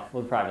do it off,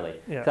 we'll do it privately.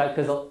 Yeah.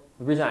 Because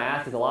the reason I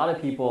ask is a lot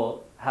of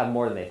people have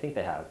more than they think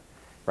they have,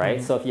 right?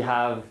 So if you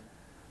have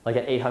like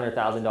an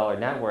 $800,000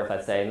 net worth,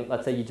 let's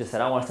say you just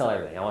said, I want to sell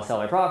everything. I want to sell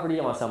my property,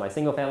 I want to sell my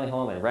single family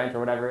home and rent or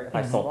whatever. If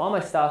I sold all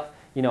my stuff,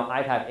 you know,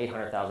 I'd have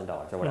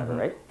 $800,000 or whatever,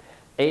 right?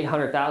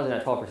 800,000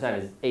 at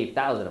 12% is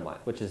 8,000 a month,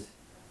 which is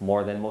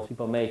more than most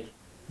people make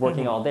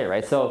working all day,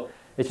 right? So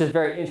it's just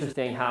very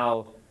interesting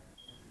how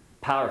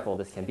powerful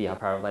this can be, how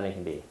private lending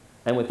can be.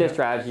 And with this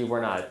strategy,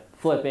 we're not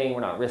flipping,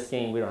 we're not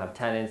risking, we don't have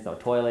tenants, no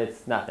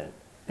toilets, nothing.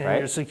 And right?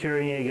 you're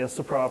securing it against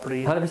the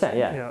property. 100%,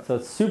 yeah. So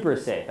it's super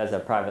safe as a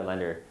private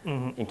lender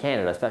in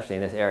Canada, especially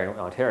in this area in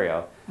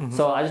Ontario.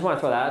 So I just want to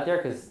throw that out there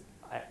because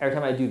every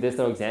time I do this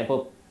little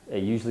example,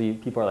 usually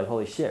people are like,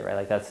 holy shit, right?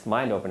 Like that's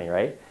mind-opening,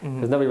 right?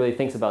 Because nobody really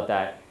thinks about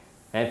that.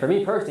 And for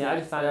me personally, I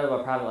just found out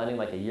about private lending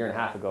like a year and a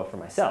half ago for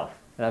myself.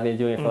 And I've been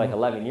doing it for like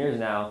 11 years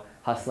now,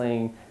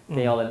 hustling,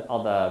 getting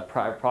all the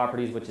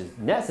properties, which is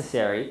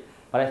necessary.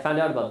 But I found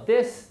out about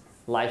this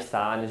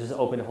lifestyle and it just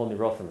opened a whole new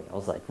world for me. I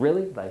was like,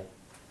 really? Like,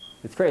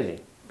 it's crazy.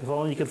 If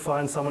only you could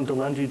find someone to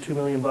lend you $2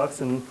 million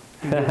and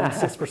you give them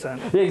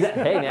 6%. Yeah,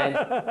 exactly. Hey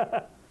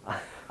man,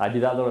 I do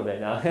that a little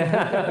bit now.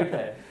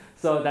 Okay,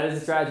 so that is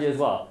a strategy as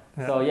well.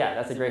 Yeah. So yeah,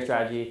 that's a great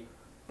strategy.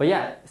 But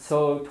yeah,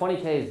 so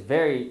 20K is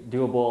very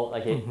doable.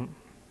 Like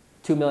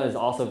 2 million is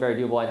also very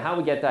doable. And how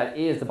we get that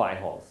is the buy and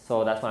hold.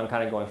 So that's why I'm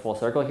kind of going full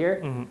circle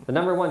here. The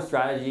number one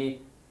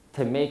strategy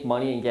to make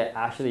money and get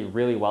actually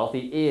really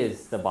wealthy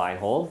is the buy and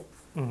hold.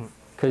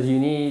 Because you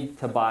need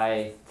to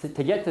buy,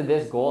 to get to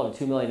this goal of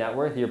 2 million net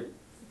worth,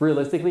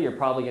 realistically, you're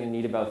probably going to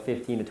need about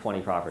 15 to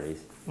 20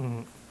 properties.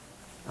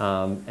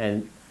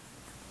 And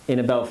in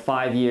about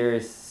 5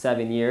 years,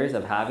 7 years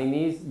of having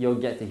these, you'll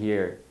get to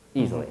here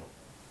easily.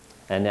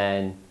 And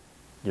then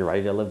you're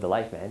ready to live the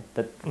life, man.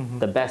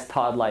 The best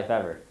Todd life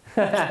ever.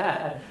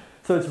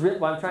 So it's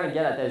what I'm trying to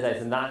get at is that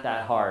it's not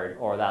that hard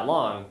or that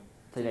long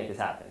to make this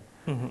happen.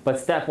 But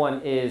step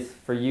one is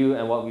for you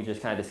and what we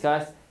just kind of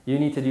discussed, you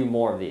need to do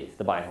more of these,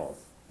 the buy and holds,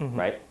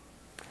 right?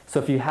 So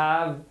if you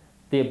have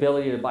the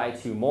ability to buy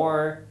 2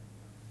 more,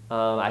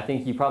 I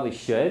think you probably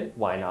should.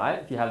 Why not?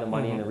 If you have the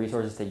money and the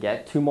resources to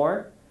get 2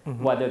 more,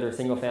 whether they're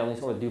single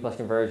families or the duplex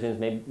conversions,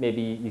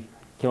 maybe you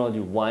can only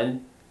do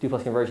 1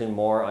 duplex conversion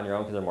more on your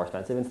own because they're more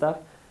expensive and stuff.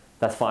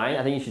 That's fine.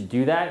 I think you should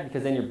do that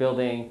because then you're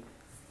building,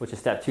 which is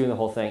step 2 in the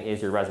whole thing,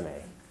 is your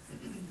resume.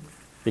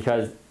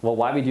 Because, well,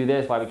 why we do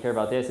this, why we care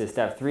about this is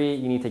step 3,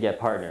 you need to get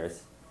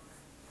partners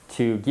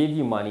to give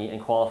you money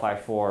and qualify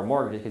for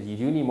mortgages because you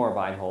do need more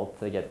buy and hold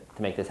to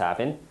make this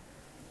happen.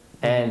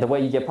 And the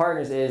way you get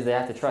partners is they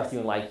have to trust you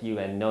and like you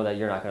and know that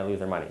you're not going to lose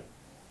their money,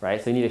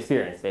 right? So you need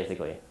experience,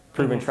 basically,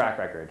 proven track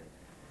record.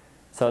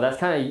 So that's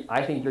kind of,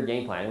 I think, your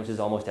game plan, which is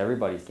almost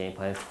everybody's game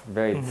plan. It's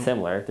very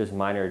similar. There's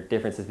minor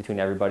differences between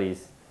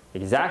everybody's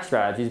exact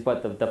strategies,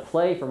 but the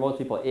play for most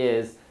people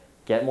is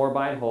get more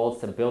buy and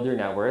holds to build your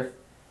net worth.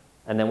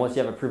 And then once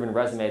you have a proven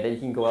resume, then you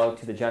can go out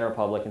to the general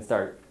public and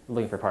start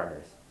looking for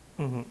partners.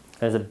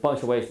 There's a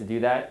bunch of ways to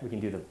do that. We can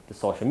do the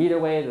social media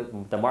way,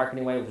 the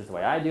marketing way, which is the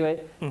way I do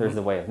it. There's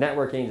the way of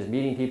networking, just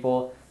meeting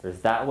people. There's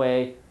that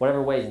way,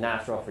 whatever way is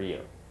natural for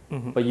you.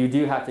 But you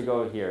do have to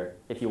go here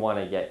if you want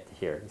to get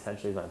here,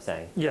 essentially is what I'm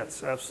saying.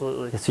 Yes,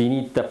 absolutely. So you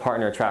need the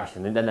partner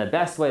attraction. And then the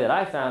best way that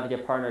I found to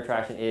get partner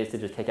attraction is to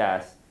just kick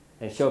ass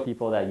and show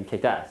people that you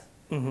kicked ass.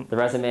 The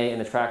resume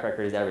and the track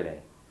record is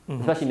everything.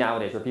 Especially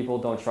nowadays where people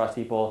don't trust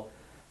people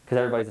because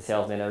everybody's a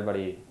salesman,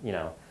 everybody, you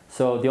know.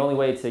 So the only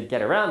way to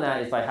get around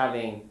that is by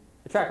having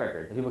a track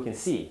record that people can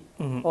see.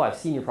 Oh, I've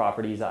seen your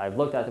properties, I've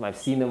looked at them, I've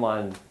seen them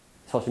on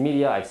social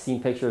media, I've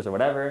seen pictures or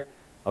whatever.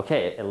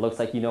 Okay, it looks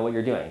like you know what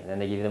you're doing, and then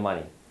they give you the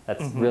money.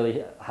 That's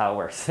really how it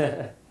works.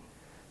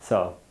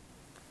 So,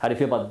 how do you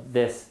feel about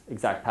this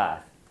exact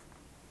path?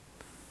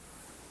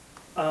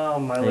 I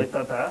like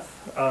that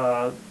path.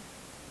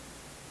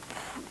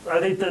 I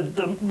think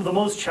the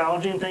most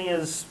challenging thing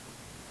is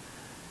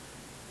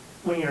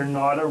when you're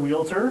not a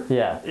realtor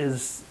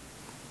is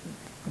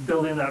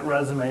building that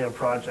resume of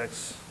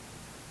projects.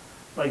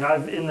 Like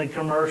in the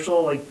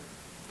commercial, like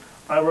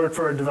I worked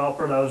for a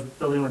developer that was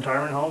building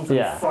retirement homes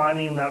and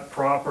finding that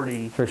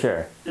property for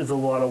sure is a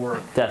lot of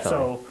work. Definitely.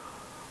 So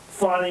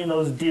finding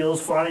those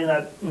deals, finding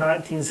that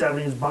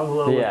 1970s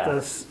bungalow with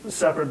this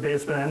separate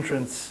basement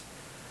entrance.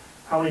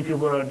 How many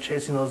people are out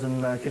chasing those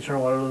in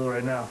Kitchener-Waterloo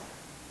right now?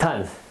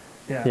 Tons.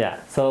 Yeah.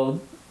 So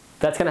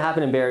that's going to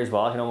happen in Barrie as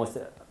well. I can almost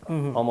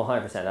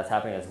 100% that's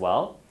happening as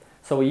well.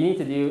 So what you need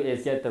to do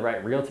is get the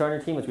right realtor on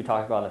your team, which we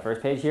talked about on the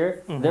first page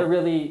here. They're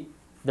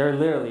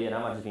literally, and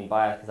I'm not just being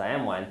biased because I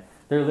am one,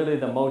 they're literally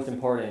the most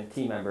important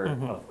team member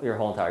of your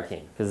whole entire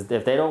team. Because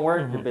if they don't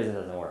work, your business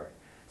doesn't work.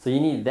 So you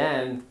need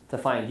them to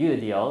find you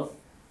the deals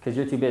because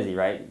you're too busy,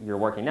 right? You're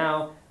working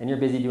now and you're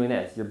busy doing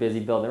this. You're busy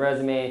building a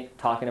resume,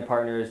 talking to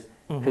partners,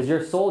 Because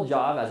your sole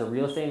job as a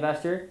real estate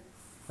investor,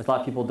 which a lot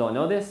of people don't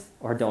know this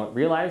or don't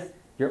realize,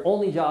 your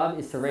only job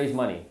is to raise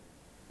money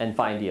and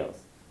find deals.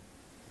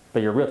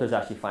 But your realtor's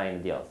actually finding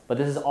the deals. But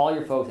this is all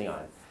you're focusing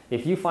on.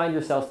 If you find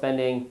yourself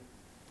spending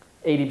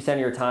 80% of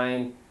your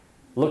time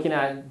looking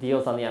at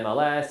deals on the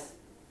MLS,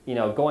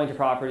 going to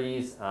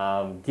properties,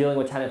 dealing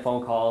with tenant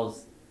phone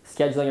calls,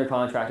 scheduling your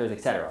contractors,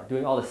 etc.,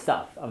 doing all the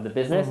stuff of the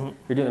business,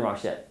 you're doing the wrong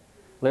shit.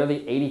 Literally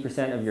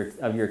 80%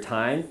 of your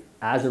time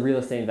as a real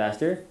estate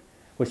investor,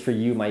 which for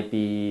you might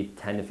be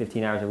 10 to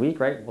 15 hours a week,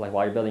 right? Like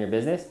while you're building your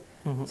business.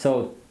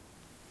 So,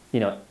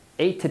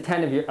 8 to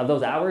 10 of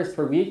those hours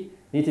per week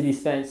need to be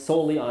spent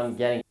solely on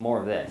getting more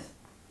of this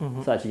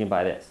so that you can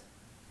buy this.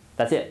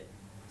 That's it.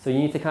 So you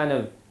need to kind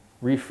of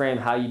reframe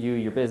how you do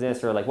your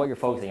business or like what you're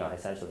focusing on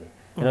essentially.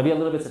 And it'll be a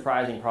little bit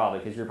surprising probably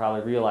because you're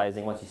probably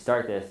realizing once you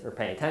start this or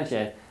paying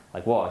attention,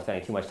 like, whoa, I'm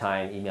spending too much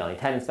time emailing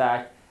tenants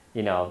back,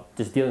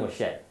 just dealing with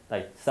shit,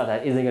 like stuff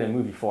that isn't going to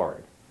move you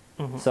forward.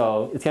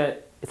 So it's not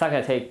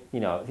going to take,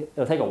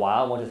 it'll take a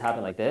while, it won't just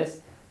happen like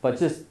this, but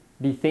just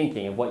be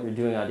thinking of what you're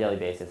doing on a daily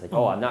basis. Like,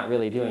 oh, I'm not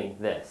really doing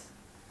this.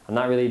 I'm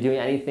not really doing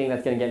anything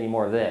that's going to get me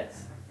more of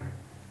this.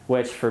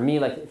 Which for me,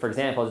 like, for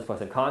example, just put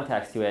some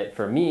context to it.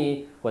 For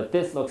me, what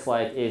this looks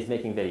like is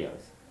making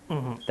videos.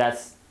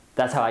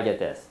 That's how I get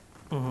this.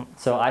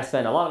 So I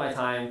spend a lot of my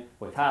time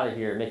with Tyler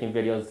here making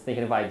videos,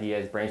 thinking of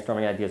ideas,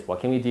 brainstorming ideas. What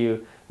can we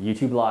do?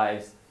 YouTube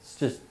lives. It's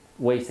just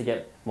ways to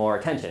get more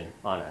attention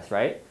on us,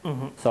 right?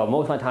 So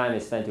most of my time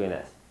is spent doing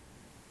this.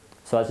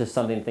 So that's just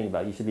something to think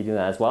about. You should be doing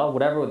that as well.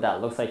 Whatever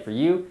that looks like for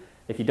you.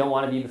 If you don't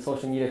want to be the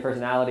social media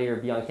personality or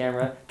be on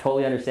camera,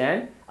 totally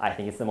understand. I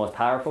think it's the most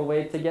powerful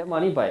way to get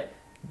money, but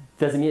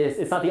doesn't mean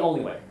it's not the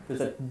only way.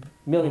 There's a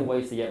million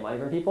ways to get money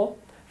from people.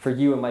 For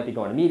you, it might be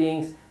going to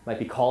meetings, might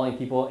be calling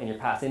people in your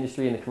past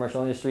industry, in the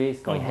commercial industries,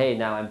 going, hey,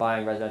 now I'm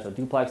buying residential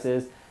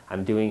duplexes,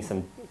 I'm doing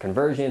some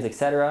conversions,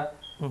 etc.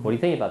 What do you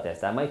think about this?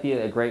 That might be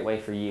a great way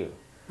for you.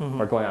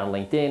 Or going on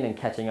LinkedIn and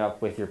catching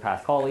up with your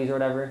past colleagues or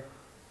whatever.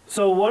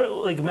 So what,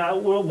 like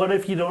Matt, what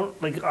if you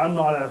don't, like I'm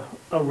not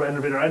a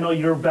renovator. I know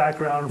your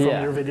background from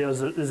your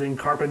videos is in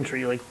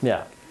carpentry. Like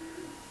I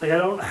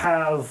don't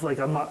have, like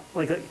I'm not,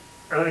 like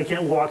I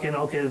can't walk in,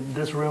 okay,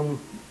 this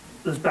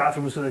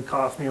bathroom is going to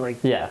cost me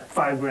like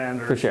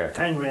 $5,000 or for sure.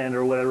 $10,000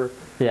 or whatever.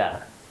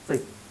 It's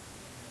like,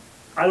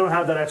 I don't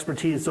have that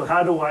expertise. So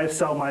how do I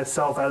sell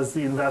myself as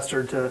the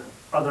investor to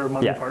other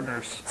money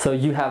partners? So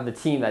you have the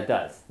team that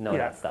does know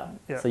that stuff.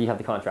 So you have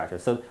the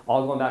contractors. So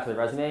all going back to the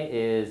resume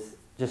is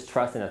just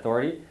trust and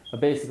authority. But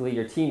basically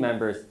your team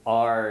members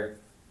are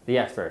the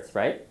experts,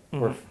 right?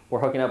 We're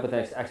hooking up with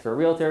an expert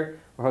realtor.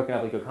 We're hooking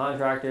up with good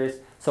contractors.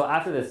 So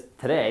after this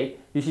today,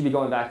 you should be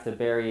going back to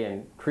Barrie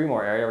and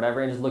Creemore area or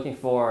whatever and just looking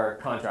for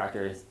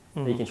contractors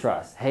that you can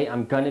trust. Hey,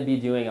 I'm going to be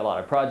doing a lot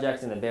of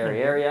projects in the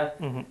Barrie area.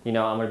 I'm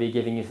going to be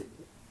giving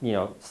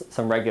you,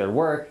 some regular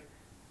work.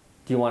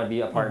 Do you want to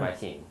be a part of my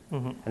team?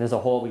 And there's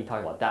we can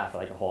talk about that for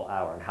like a whole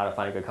hour on how to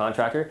find a good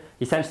contractor.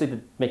 Essentially, to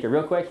make it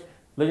real quick,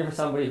 looking for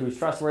somebody who's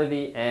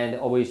trustworthy and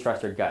always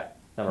trust your gut,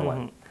 number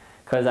one.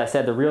 Because I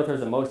said the realtor is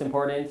the most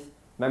important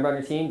member on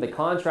your team. The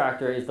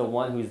contractor is the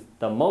one who's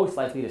the most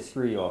likely to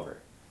screw you over.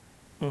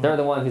 They're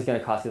the one who's going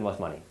to cost you the most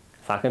money.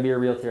 It's not going to be your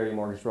realtor, your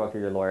mortgage broker,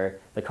 your lawyer.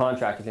 The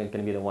contractor is going to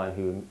be the one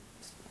who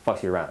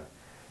fucks you around.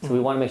 So we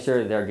want to make sure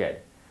that they're good.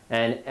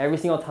 And every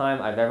single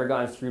time I've ever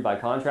gotten screwed by a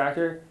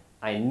contractor,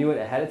 I knew it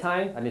ahead of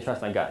time. I didn't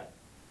trust my gut.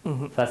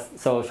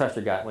 So trust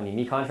your gut when you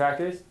meet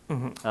contractors.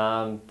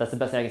 That's the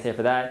best thing I can say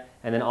for that.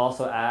 And then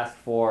also ask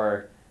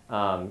for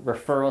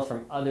referrals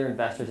from other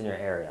investors in your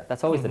area.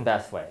 That's always the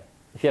best way.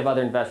 If you have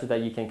other investors that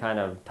you can kind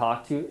of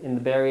talk to in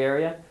the Barrie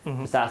area,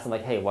 just ask them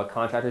like, hey, what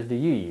contractors do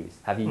you use?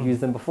 Have you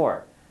used them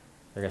before?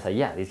 They're going to say,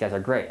 yeah, these guys are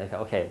great. Like,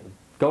 okay,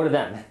 go to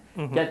them.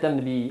 Get them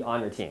to be on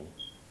your team.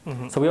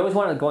 So we always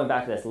want to, going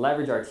back to this,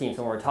 leverage our team.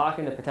 So when we're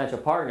talking to potential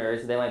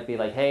partners, they might be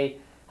like, hey,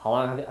 how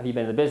long have you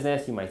been in the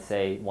business? You might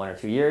say 1 or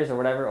 2 years or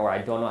whatever, or I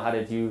don't know how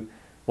to do,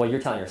 well, you're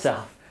telling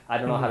yourself. I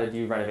don't know how to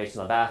do renovations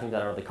on bathrooms. I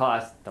don't know the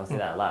cost. Don't say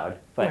that out loud.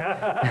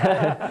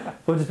 But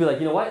we'll just be like,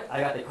 you know what? I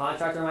got the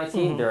contractor on my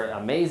team. They're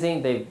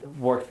amazing. They've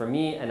worked for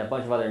me and a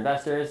bunch of other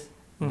investors.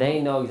 They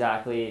know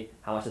exactly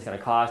how much it's going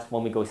to cost.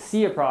 When we go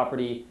see a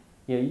property,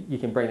 you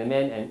can bring them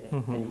in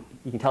and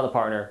you can tell the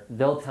partner,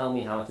 they'll tell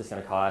me how much it's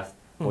going to cost.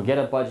 We'll get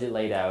a budget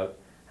laid out,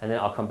 and then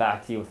I'll come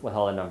back to you with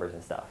all the numbers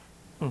and stuff.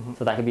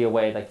 So that could be a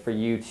way like for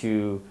you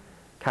to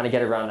kind of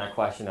get around that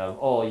question of,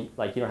 oh,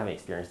 like you don't have any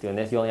experience doing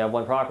this, you only have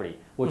one property,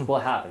 which will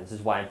happen. This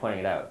is why I'm pointing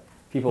it out.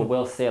 People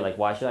will say like,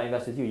 why should I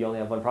invest with you? You only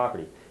have one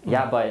property.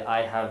 Yeah, but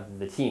I have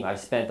the team. I've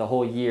spent the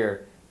whole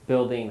year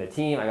building the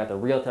team. I got the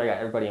realtor, I got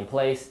everybody in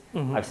place.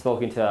 I've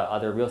spoken to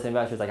other real estate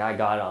investors, like I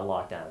got it on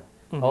lockdown.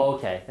 Oh,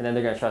 okay, and then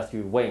they're gonna trust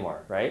you way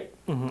more, right?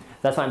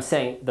 That's why I'm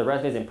saying the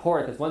resume is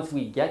important, because once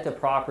we get to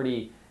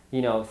property,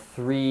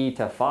 3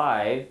 to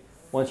 5,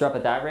 once you're up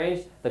at that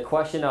range, the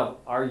question of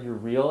are you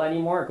real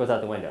anymore goes out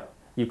the window.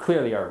 You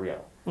clearly are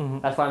real.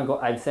 That's why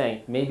I'm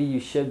saying maybe you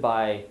should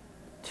buy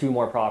 2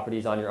 more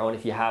properties on your own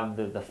if you have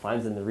the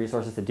funds and the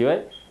resources to do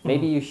it.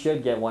 Maybe you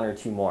should get 1 or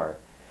 2 more.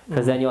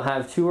 because then you'll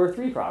have 2 or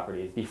 3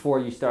 properties before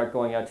you start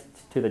going out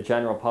to the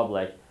general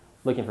public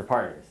looking for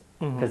partners,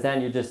 because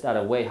then you're just at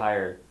a way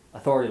higher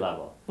authority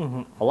level.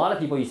 A lot of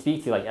people you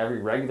speak to, like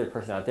every regular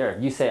person out there,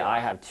 if you say I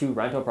have 2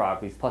 rental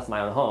properties plus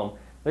my own home,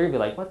 they're gonna be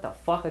like, what the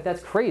fuck, like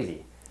that's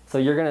crazy. So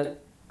you're gonna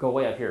go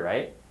way up here,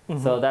 right?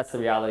 So that's the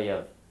reality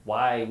of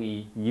why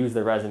we use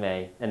the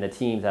resume and the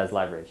teams as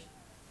leverage.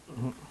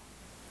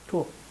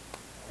 Cool.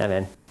 Yeah,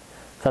 man.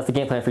 So that's the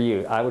game plan for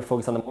you. I would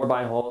focus on the more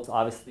buy and holds,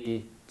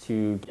 obviously,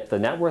 to get the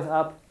net worth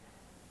up.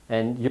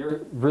 And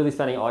you're really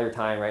spending all your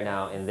time right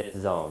now in this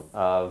zone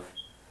of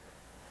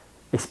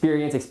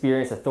experience,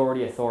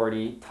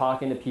 authority,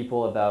 talking to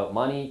people about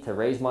money, to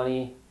raise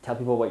money, tell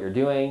people what you're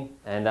doing,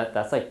 and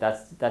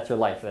that's your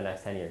life for the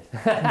next 10 years.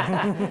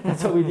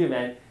 That's what we do,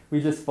 man.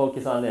 We just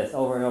focus on this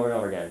over and over and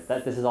over again.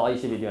 This is all you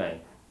should be doing.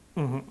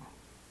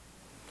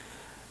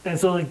 And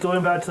so, like,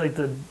 going back to like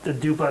the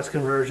duplex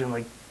conversion,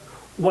 like,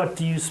 what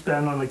do you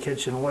spend on the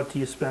kitchen? What do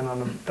you spend on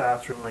the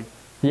bathroom? Like,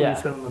 what do you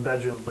spend on the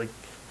bedroom? Like,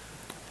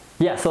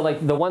 yeah, so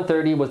like the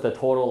 130 was the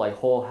total like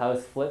whole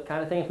house flip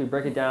kind of thing. If we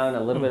break it down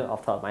a little bit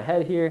off the top of my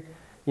head here,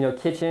 you know,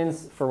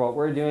 kitchens for what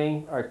we're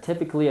doing are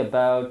typically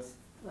about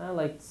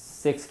like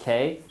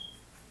 6K.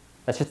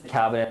 That's just the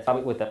cabinet,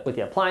 probably with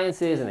the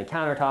appliances and the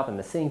countertop and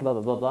the sink, blah,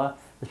 blah, blah, blah.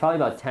 There's probably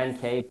about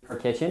 10K per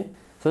kitchen.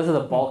 So this is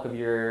the bulk of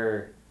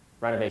your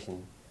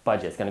renovation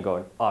budget. It's gonna go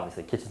in,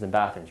 obviously, kitchens and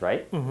bathrooms,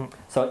 right?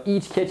 So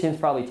each kitchen's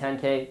probably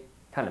 10K,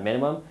 kind of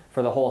minimum,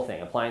 for the whole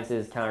thing,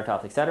 appliances,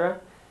 countertops, etc.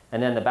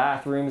 And then the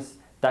bathrooms,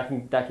 that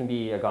can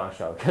be a gong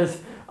show,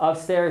 because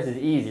upstairs is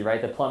easy,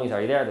 right? The plumbing's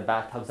already there, the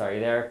bathtub's already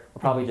there.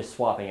 We're probably just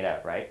swapping it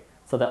out, right?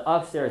 So the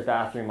upstairs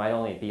bathroom might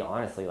only be,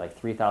 honestly, like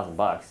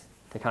 $3,000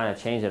 to kind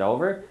of change it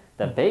over.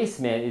 The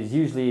basement is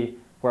usually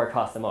where it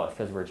costs the most,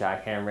 because we're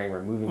jackhammering,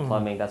 we're moving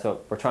plumbing. That's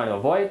what we're trying to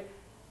avoid.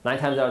 9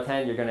 times out of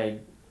 10, it's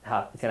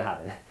gonna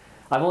happen.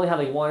 I've only had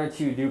like 1 or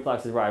 2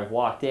 duplexes where I've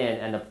walked in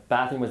and the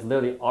bathroom was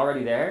literally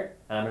already there,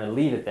 and I'm gonna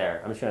leave it there.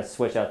 I'm just gonna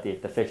switch out the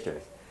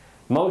fixtures.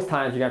 Most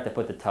times you're gonna have to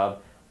put the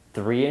tub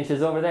 3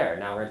 inches over there.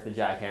 Now we're into the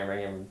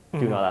jackhammering and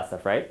doing all that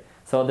stuff, right?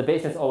 So the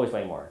basement's always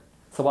way more.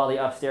 So while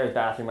the upstairs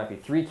bathroom might be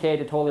 3K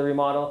to totally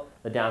remodel,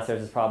 the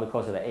downstairs is probably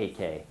closer to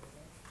 8K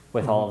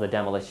with all of the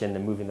demolition, the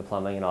moving the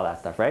plumbing and all that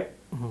stuff, right?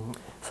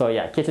 So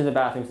yeah, kitchens and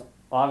bathrooms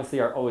obviously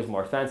are always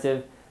more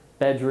expensive.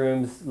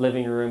 Bedrooms,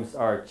 living rooms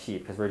are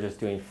cheap because we're just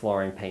doing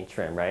flooring, paint,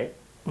 trim, right?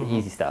 The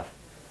easy stuff.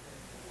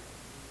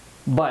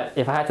 But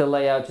if I had to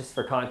lay out just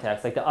for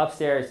context, like the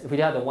upstairs, if we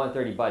had the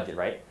 130 budget,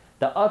 right?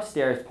 The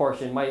upstairs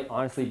portion might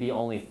honestly be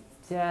only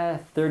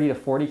 30 to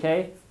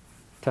 40K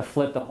to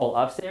flip the whole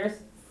upstairs.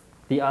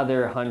 The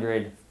other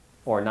 100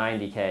 or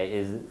 90K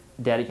is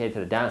dedicated to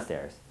the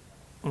downstairs.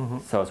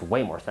 So it's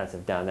way more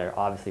expensive down there.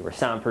 Obviously, we're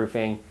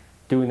soundproofing,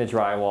 doing the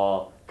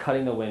drywall,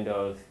 cutting the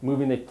windows,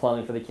 moving the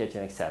plumbing for the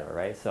kitchen, etc.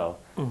 Right? So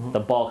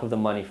the bulk of the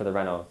money for the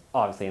reno,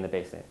 obviously, in the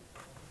basement.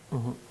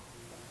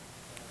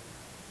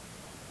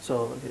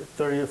 so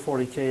 30 to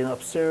 40K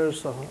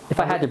upstairs. If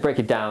I had to break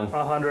it down,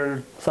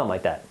 100. something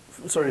like that.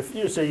 Sorry, if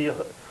you say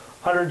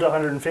 100 to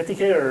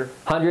 150K or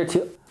 100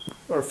 to,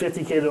 or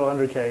 50K to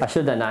 100K. I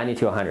should have done 90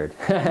 to 100.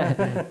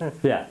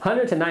 Yeah,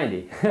 100 to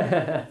 90.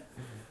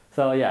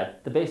 So yeah,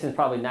 the basement's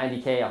probably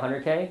 90K,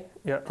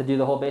 100K to do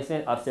the whole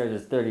basement.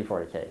 Upstairs is 30,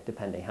 40K,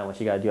 depending how much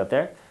you got to do up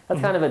there. That's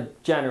kind of a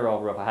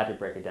general rule if I had to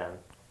break it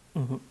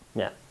down.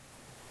 Yeah.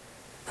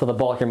 So the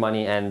bulk of your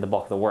money and the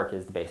bulk of the work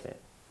is the basement.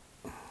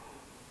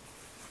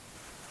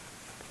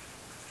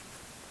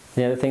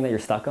 The other thing that you're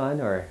stuck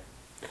on, or?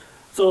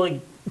 So like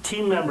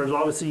team members,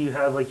 obviously you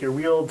have like your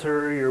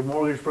realtor, your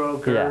mortgage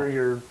broker,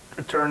 your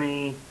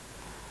attorney,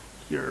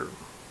 your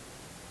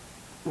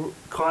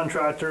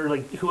contractor.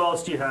 Like who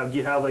else do you have? Do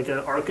you have like an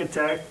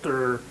architect,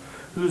 or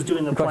who's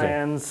doing the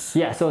plans?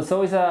 Yeah, so it's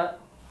always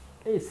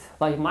it's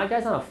like my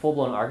guy's not a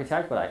full-blown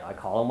architect, but I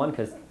call him one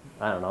because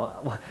I don't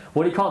know.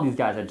 What do you call these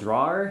guys? A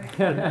drawer?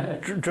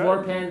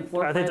 Floor plan?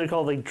 I think they're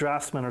called like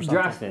draftsmen or something.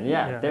 Draftsman,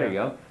 there you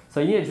go. So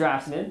you need a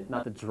draftsman,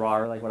 not the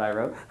drawer like what I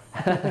wrote.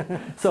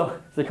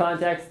 So the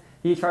context,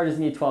 he charges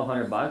me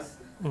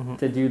 $1,200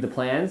 to do the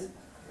plans.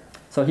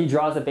 So he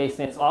draws the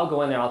basement. So I'll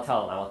go in there, I'll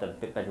tell him I want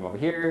the bedroom over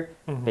here,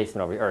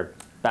 basement over here, or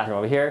bathroom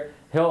over here.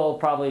 He'll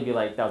probably be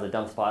like, that was a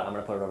dumb spot, I'm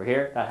gonna put it over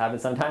here. That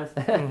happens sometimes.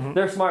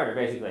 They're smarter,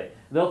 basically.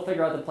 They'll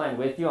figure out the plan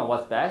with you on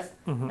what's best,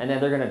 and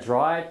then they're gonna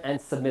draw it and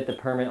submit the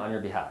permit on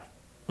your behalf.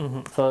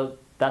 So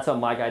that's what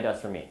my guy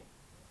does for me.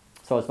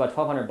 So it's about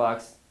 $1,200. I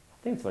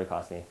think that's what it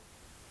cost me.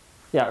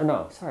 Yeah, or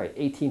no, sorry,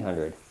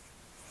 $1,800.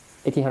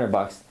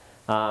 $1,800.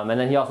 And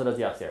then he also does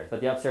the upstairs, but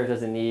the upstairs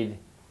doesn't need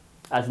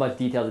as much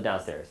detail as the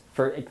downstairs.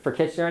 For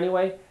Kitchener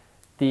anyway,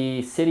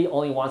 the city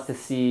only wants to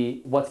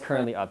see what's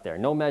currently up there.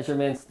 No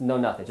measurements, no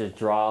nothing. Just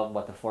draw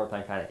what the floor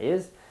plan kind of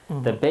is.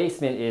 The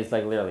basement is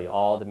like literally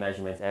all the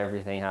measurements,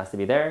 everything has to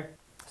be there.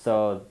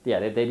 So yeah,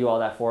 they do all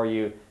that for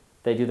you.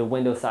 They do the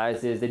window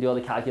sizes, they do all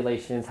the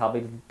calculations, how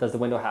big does the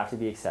window have to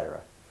be,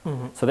 etc.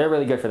 So they're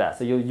really good for that.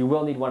 So you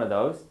will need one of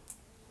those.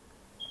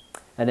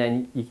 And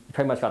then you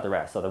pretty much got the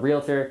rest. So the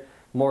realtor,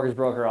 mortgage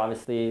broker,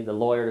 obviously, the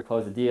lawyer to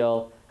close the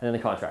deal, and then the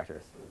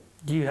contractors.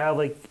 Do you have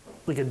like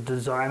a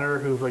designer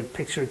who like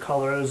picks your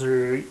colors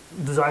or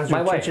designs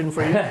your kitchen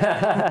for you?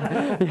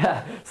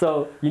 Yeah.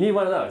 So you need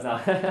one of those.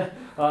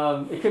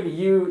 Now, it could be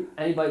you,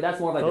 anybody. That's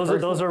more like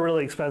those are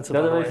really expensive.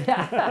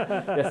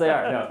 Yes, they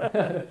are.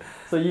 No.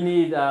 So you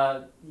need.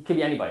 It could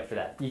be anybody for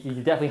that. You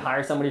definitely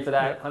hire somebody for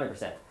that.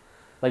 100%.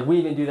 Like we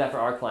even do that for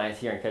our clients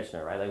here in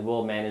Kitchener, right? Like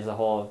we'll manage the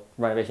whole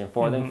renovation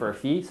for them for a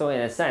fee. So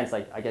in a sense,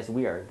 like I guess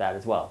we are that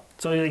as well.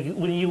 So like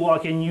when you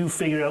walk in, you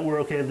figure out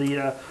where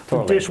the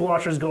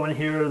dishwasher's going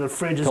here, the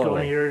fridge is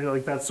going here.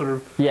 Like that's sort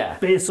of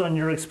based on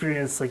your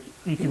experience. Like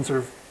you can sort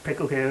of pick.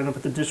 Okay, I'm gonna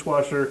put the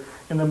dishwasher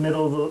in the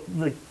middle of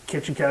the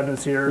kitchen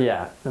cabinets here.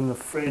 Yeah. Then the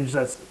fridge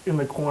that's in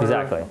the corner.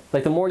 Exactly.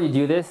 Like the more you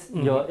do this,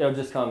 it'll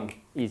just come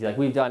easy. Like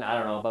we've done, I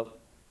don't know, about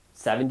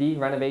 70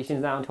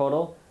 renovations now in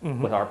total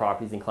with our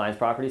properties and clients'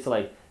 properties. So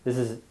like this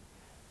is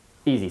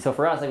easy. So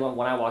for us, like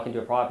when I walk into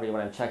a property,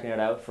 when I'm checking it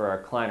out for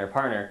a client or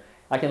partner,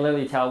 I can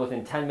literally tell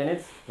within 10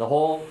 minutes the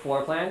whole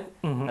floor plan,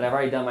 and I've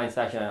already done my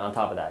inspection on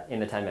top of that in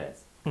the 10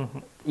 minutes.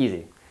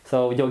 Easy.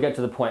 So you'll get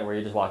to the point where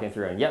you're just walking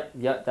through and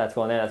yep, that's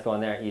going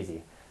there,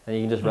 easy. And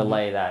you can just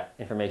relay that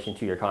information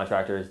to your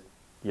contractors,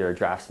 your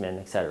draftsmen,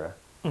 etc.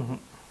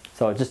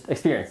 So just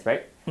experience,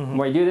 right? The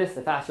more you do this,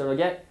 the faster it'll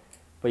get,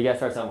 but you gotta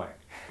start somewhere.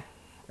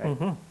 Right?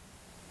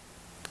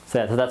 So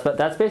yeah, so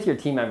that's basically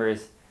your team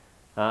members.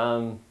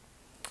 But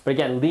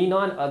again, lean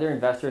on other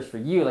investors for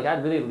you. Like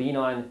I'd really lean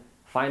on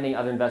finding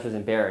other investors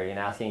in Barrie and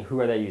asking who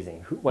are they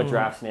using, what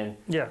draftsmen,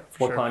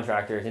 what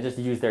contractors, and just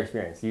use their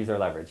experience, use their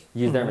leverage,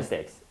 use their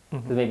mistakes.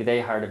 Because maybe they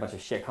hired a bunch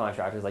of shit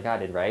contractors like I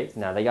did, right?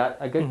 Now they got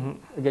a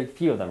good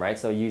few of them, right?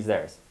 So use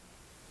theirs.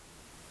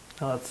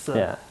 Oh, that's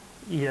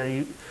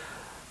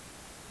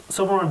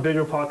somewhere on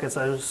Bigger Pockets,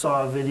 I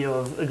saw a video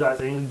of a guy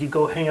saying you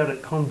go hang out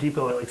at Home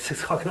Depot at like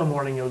 6 o'clock in the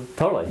morning.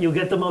 You'll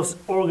get the most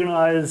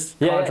organized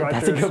contractors.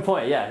 That's a good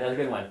point. Yeah, that's a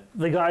good one.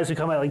 The guys who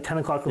come at like 10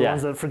 o'clock are the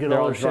ones that forget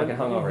all their shit.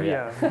 They're all drunk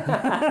and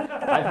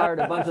hungover, I've hired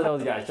a bunch of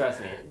those guys,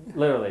 trust me.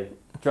 Literally,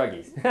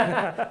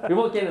 druggies. We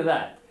won't get into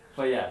that.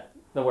 But yeah,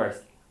 the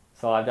worst.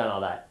 So I've done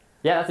all that.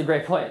 Yeah, that's a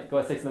great point. Go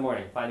at 6 in the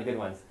morning, find the good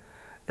ones.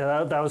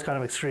 Yeah, that was kind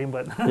of extreme,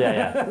 but...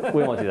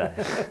 we won't do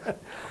that.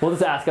 We'll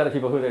just ask other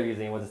people who they're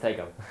using and we'll just take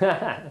them.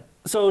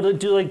 So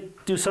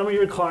do some of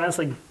your clients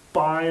like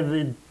buy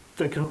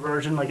the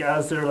conversion like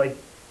as their like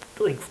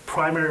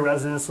primary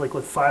residence, like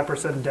with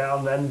 5%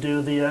 down, then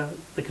do the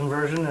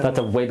conversion? That's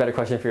a way better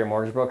question for your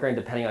mortgage broker, and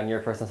depending on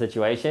your personal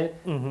situation.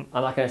 I'm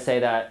not going to say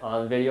that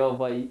on video,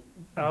 but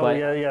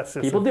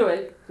people do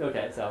it.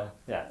 Okay, so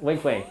yeah,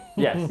 wink, wink.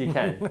 Yes, you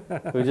can.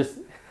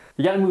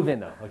 You got to move in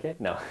though, okay?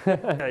 No.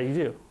 Yeah, you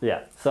do.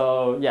 Yeah,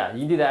 so yeah,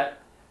 you do that.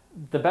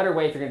 The better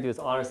way if you're going to do this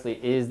honestly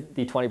is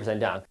the 20%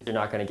 down, because you're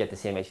not going to get the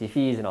CMHC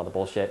fees and all the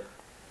bullshit,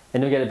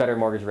 and you'll get a better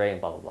mortgage rate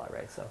and blah, blah, blah,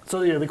 right?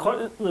 So yeah,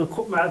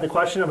 the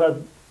question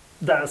about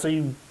that, so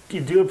you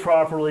do it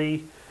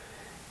properly,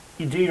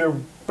 you do your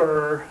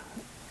BRRRR,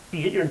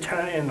 you get your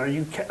tenant in,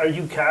 are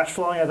you cash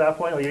flowing at that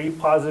point? Like, are you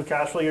positive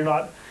cash flow? You're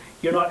not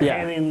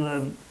handing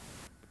the...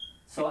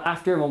 So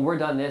after, when we're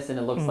done this and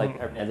it looks like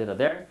everything ended up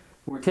there,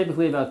 we're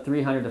typically about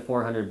 $300 to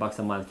 $400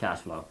 a month cash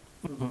flow.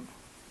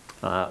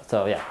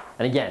 So yeah,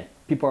 and again,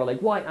 people are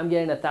like, "What? I'm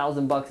getting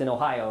 $1,000 in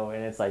Ohio,"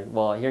 and it's like,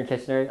 well, here in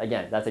Kitchener,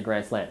 again, that's a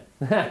grand slam.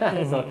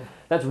 So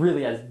that's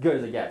really as good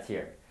as it gets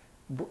here.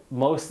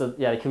 Most of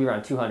it can be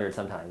around 200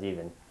 sometimes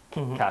even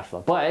cash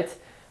flow. But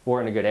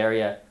we're in a good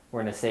area.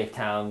 We're in a safe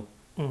town.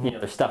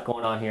 There's stuff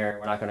going on here.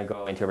 We're not going to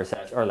go into a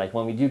recession, or like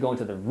when we do go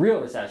into the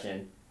real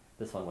recession,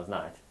 this one was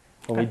not.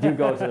 When we do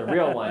go to the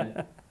real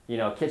one,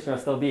 Kitchener will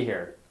still be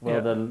here.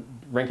 Will the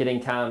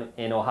rinky-dink town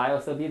in Ohio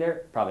still be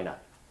there? Probably not.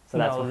 So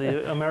that's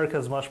America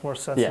is much more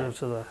sensitive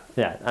to the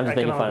I'm just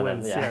making fun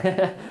of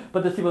them.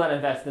 But there's people that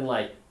invest in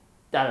like,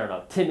 I don't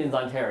know, Timmins,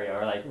 Ontario,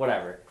 or like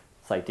whatever.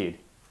 It's like, dude.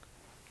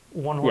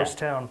 One horse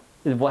town.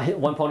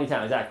 One pony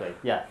town, exactly.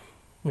 Yeah.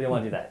 We don't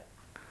want to do that.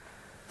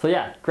 So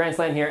yeah, Grand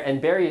Slam here.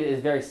 And Barrie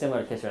is very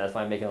similar to Kitchener. That's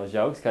why I'm making those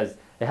jokes, because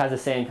it has the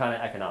same kind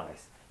of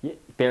economics.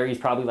 Barrie's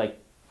probably like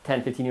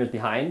 10, 15 years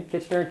behind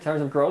Kitchener in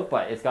terms of growth,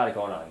 but it's got it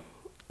going on.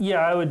 Yeah,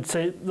 I would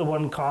say the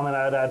one comment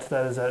I'd add to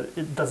that is that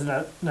it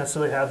doesn't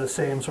necessarily have the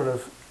same sort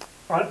of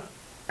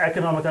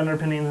economic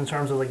underpinnings in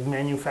terms of like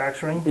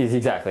manufacturing.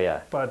 Exactly,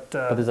 yeah. But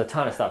there's a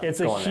ton of stuff going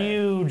there. It's a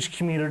huge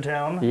commuter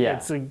town. Yeah.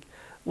 It's people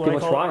in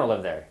Toronto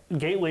live there.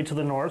 Gateway to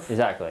the north.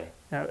 Exactly.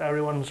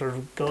 Everyone sort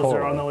of goes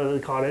there on the way to the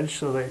cottage,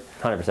 so they...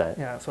 100%.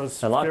 Yeah, so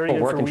it's a lot of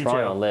people work in retail.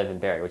 Toronto and live in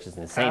Barrie, which is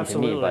insane to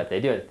me, but they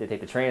do it. They take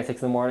the train at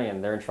 6 in the morning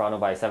and they're in Toronto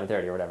by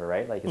 7:30 or whatever,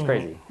 right? Like, it's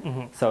crazy.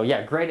 So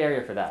yeah, great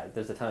area for that.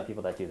 There's a ton of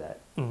people that do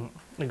that.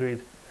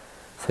 Agreed.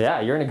 So yeah,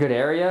 you're in a good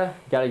area,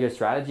 you got a good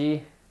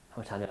strategy.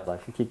 How much time do I have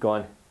left? We keep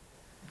going.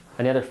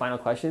 Any other final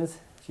questions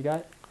that you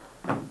got?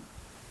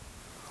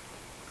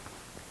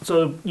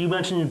 So you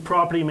mentioned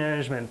property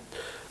management.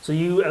 So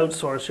you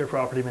outsource your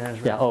property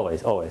management? Yeah,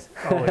 always. Always.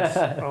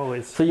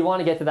 So you want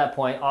to get to that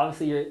point.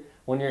 Obviously,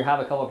 when you have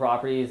a couple of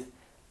properties,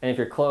 and if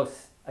you're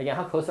close, again,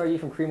 how close are you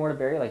from Creemore to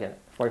Barrie? Like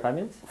 45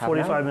 minutes?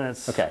 45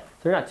 minutes. Okay,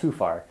 so you're not too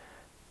far.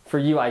 For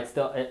you, I'd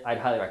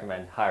highly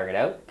recommend hiring it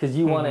out, because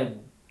you want to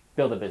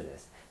build a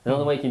business. The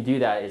only way you can do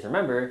that is,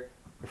 remember,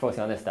 you're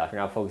focusing on this stuff.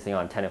 You're not focusing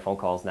on tenant phone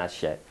calls and that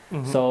shit.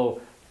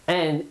 So,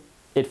 and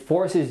it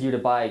forces you to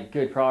buy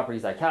good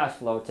properties that cash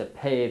flow to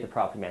pay the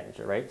property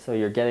manager, right? So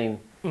you're getting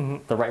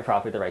the right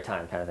property at the right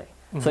time kind of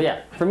thing. So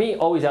yeah, for me,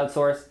 always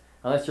outsource.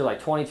 Unless you're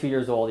like 22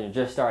 years old and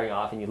you're just starting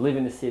off and you live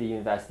in the city you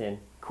invest in,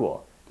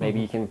 cool. Maybe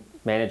you can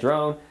manage your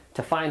own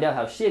to find out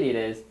how shitty it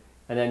is,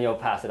 and then you'll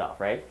pass it off,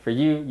 right? For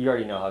you, you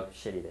already know how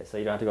shitty it is, so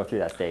you don't have to go through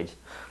that stage.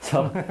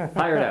 So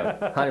hire it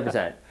out,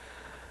 100%.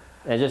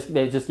 And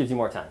it just gives you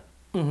more time.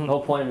 The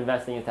whole point of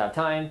investing is to have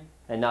time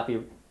and not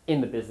be in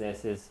the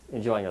business is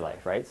enjoying your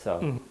life, right?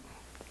 So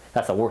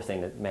that's the worst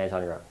thing to manage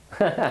on your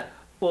own.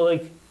 Well,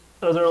 like,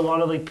 are there a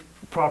lot of like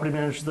property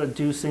managers that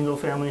do single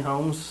family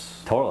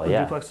homes? Totally,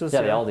 yeah. Duplexes?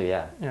 Yeah, they all do,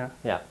 yeah.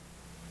 Yeah.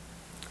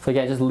 So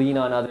again, just lean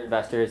on other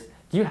investors.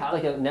 Do you have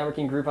like a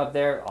networking group up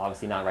there?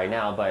 Obviously not right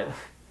now, but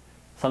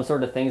some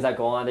sort of things that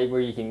go on there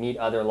where you can meet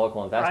other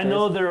local investors? I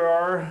know there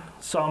are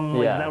some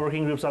like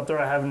networking groups up there.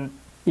 I haven't.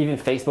 Even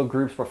Facebook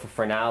groups, but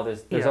for now,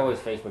 there's always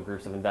Facebook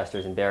groups of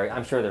investors in Barrie.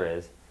 I'm sure there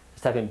is.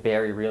 Just type in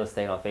Barrie real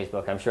estate on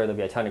Facebook. I'm sure there'll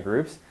be a ton of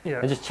groups.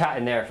 And just chat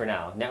in there for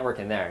now, network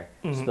in there.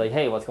 Just be like,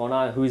 hey, what's going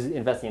on? Who's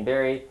investing in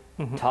Barrie?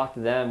 Talk to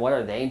them. What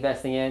are they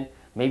investing in?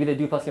 Maybe the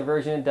duplex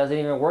conversion doesn't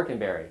even work in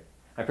Barrie.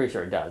 I'm pretty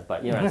sure it does,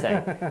 but you know what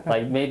I'm saying?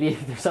 Like maybe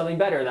there's something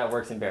better that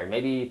works in Barrie.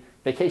 Maybe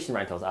vacation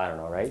rentals, I don't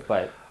know, right?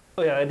 But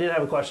oh yeah, I did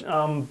have a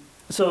question.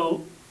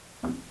 So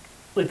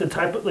like the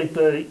type of, like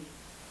the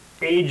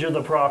age of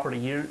the property,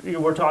 you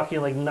were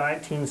talking like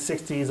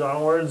 1960s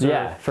onwards?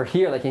 Yeah, for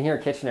here, like in here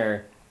in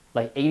Kitchener,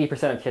 like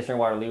 80% of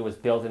Kitchener-Waterloo was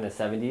built in the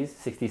 70s,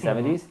 60s,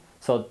 70s.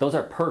 So those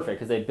are perfect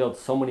because they built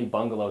so many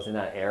bungalows in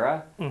that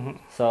era.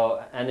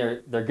 So, and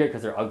they're good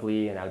because they're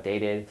ugly and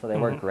outdated, so they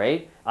work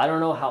great. I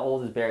don't know how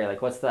old is Barrie.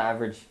 Like, what's the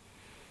average?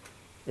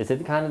 Is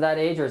it kind of that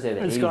age, or is it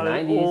the 80s, 90s? It's got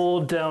an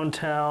old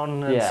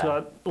downtown. And it's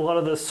got a lot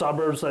of the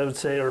suburbs, I would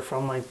say, are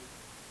from like,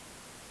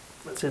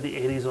 let's say the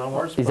 80s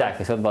onwards.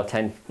 Exactly. So about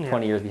 10,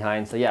 20 years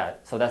behind. So yeah,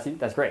 so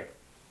that's great.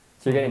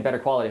 So you're getting better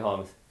quality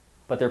homes,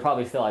 but they're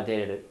probably still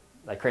outdated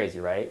like crazy,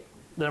 right?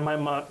 There might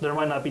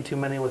not be too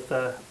many with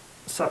the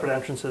separate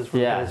entrances for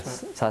the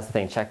basement. So that's the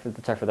thing. Check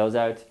for those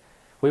out.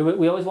 We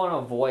always want to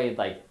avoid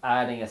like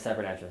adding a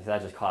separate entrance because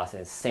that just costs an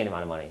insane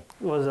amount of money.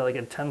 What was it, like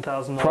a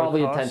 $10,000?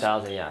 Probably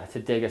 $10,000, yeah, to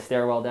dig a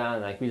stairwell down.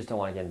 And, like, we just don't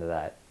want to get into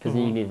that because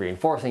you need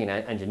reinforcing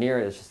and engineer.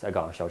 It's just a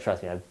gong show.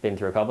 Trust me, I've been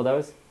through a couple of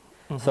those.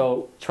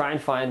 So try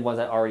and find ones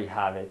that already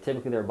have it.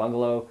 Typically they're a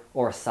bungalow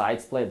or a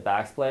side split,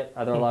 back split.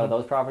 Are there a lot of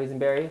those properties in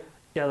Barrie?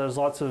 Yeah, there's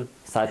lots of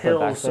side hills.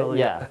 Split, back split. So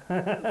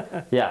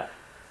yeah, yeah.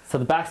 So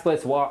the back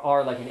splits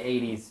are like an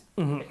 80s,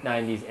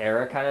 90s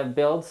era kind of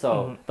build.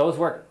 So those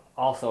work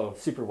also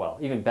super well,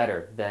 even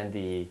better than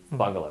the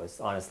bungalows,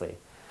 honestly,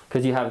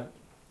 because you have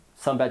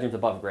some bedrooms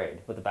above grade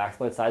with the back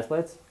splits, side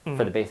splits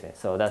for the basement.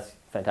 So that's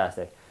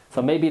fantastic.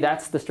 So maybe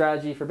that's the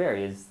strategy for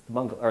Barrie is the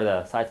bungalow or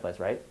the side splits,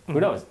 right? Who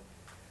knows?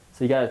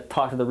 So you got to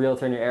talk to the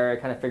realtor in your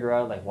area, kind of figure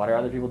out like what are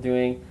other people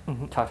doing,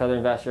 talk to other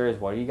investors,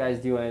 what are you guys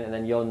doing, and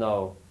then you'll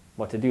know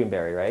what to do in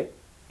Barrie, right?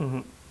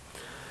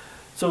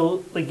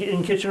 So like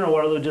in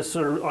Kitchener-Waterloo, just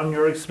sort of on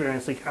your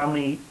experience, like how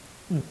many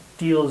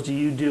deals do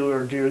you do,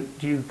 or do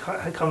you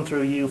come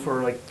through you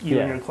for like you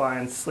and your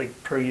clients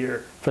like per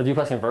year? For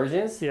duplex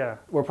conversions? Yeah.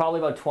 We're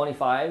probably about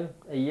 25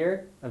 a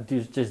year of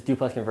just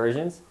duplex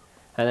conversions.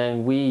 And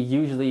then we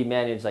usually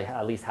manage like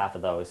at least half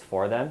of those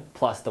for them,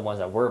 plus the ones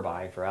that we're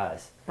buying for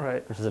us.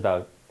 Right. Which is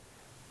about,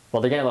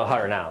 well, they're getting a little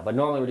harder now, but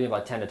normally we're doing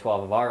about 10 to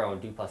 12 of our own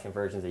duplex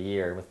conversions a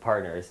year with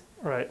partners.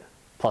 Right.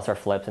 Plus our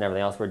flips and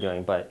everything else we're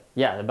doing. But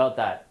yeah, about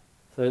that.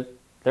 So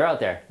they're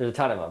out there. There's a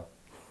ton of them.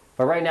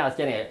 But right now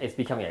it's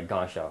becoming a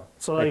gong show.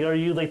 So like, are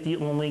you like the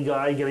only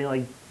guy getting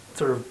like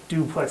sort of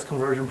duplex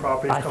conversion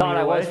properties? I thought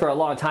I was for a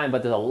long time,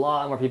 but there's a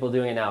lot more people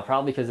doing it now.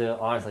 Probably because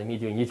of, honestly, me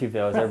doing YouTube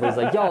videos. Everybody's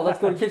like, yo, let's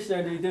go to Kitchener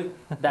and do.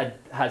 That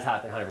has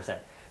happened 100%.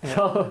 Yeah.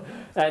 So,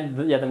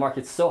 and yeah, the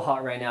market's so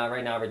hot right now.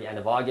 Right now, we're at the end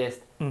of August.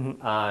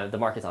 The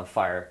market's on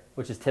fire,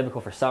 which is typical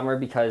for summer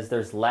because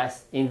there's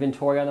less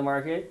inventory on the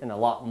market and a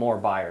lot more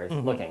buyers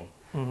looking.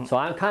 So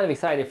I'm kind of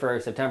excited for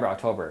September,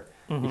 October,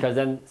 because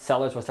then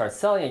sellers will start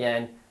selling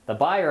again. The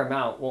buyer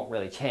amount won't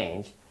really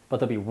change, but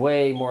there'll be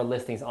way more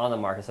listings on the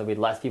market, so there'll be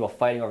less people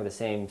fighting over the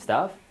same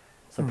stuff.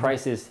 So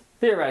prices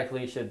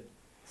theoretically should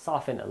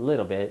soften a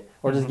little bit,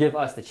 or just give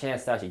us the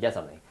chance to actually get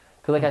something.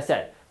 Because like I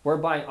said, we're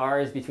buying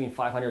ours between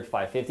 500 to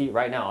 550.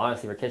 Right now,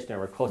 honestly, for Kitchener,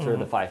 we're closer to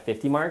the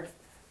 550 mark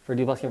for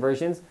duplex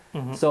conversions.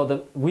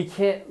 So we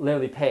can't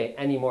literally pay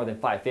any more than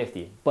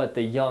 550. But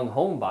the young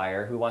home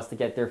buyer who wants to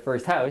get their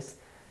first house,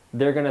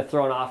 they're gonna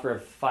throw an offer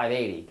of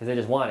 580 because they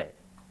just want it.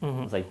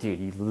 It's like, dude,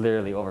 you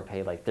literally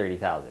overpaid like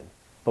 30,000.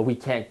 But we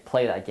can't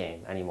play that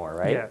game anymore,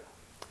 right? Yeah.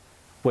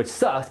 Which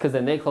sucks because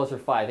then they close for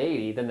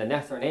 580. Then the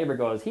next door neighbor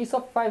goes, he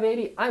sold for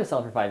 580. I'm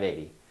selling for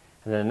 580.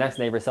 And then the next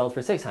neighbor sells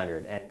for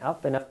 600, and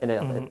up and up and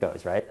up it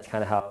goes, right? That's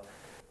kind of how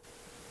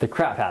the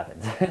crap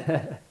happens.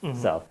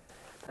 So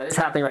it's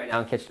happening right now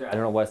in Kitchener. I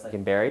don't know what it's like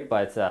in Barrie,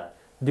 but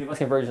duplex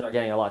conversions are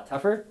getting a lot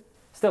tougher.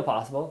 Still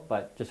possible,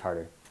 but just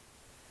harder.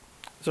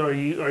 So are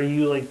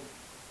you like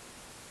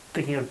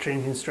thinking of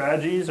changing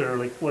strategies, or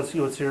like what's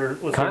your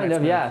kind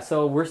of, yeah.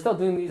 So we're still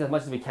doing these as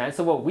much as we can.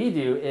 So what we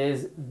do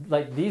is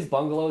like these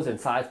bungalows and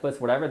side splits,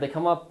 whatever, they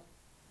come up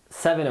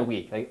 7 a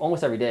week. Like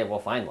almost every day we'll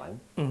find one,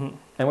 and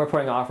we're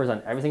putting offers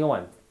on every single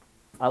one.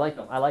 I like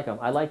them. I like them.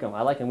 I like them.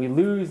 I like them. We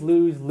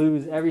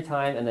lose every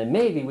time, and then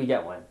maybe we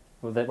get one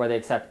where they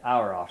accept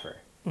our offer.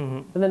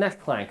 Then the next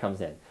client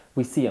comes in.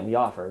 We see them. We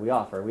offer. We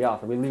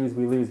lose,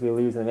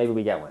 and then maybe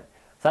we get one.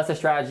 So that's the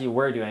strategy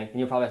we're doing, and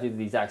you'll probably have to do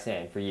the exact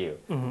same for you.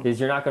 Is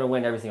you're not going to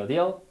win every single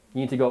deal.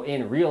 You need to go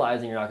in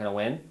realizing you're not going to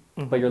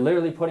win, but you're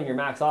literally putting your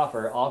max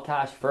offer, all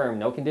cash, firm,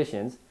 no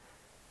conditions,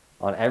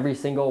 on every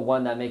single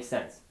one that makes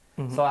sense.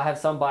 So I have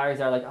some buyers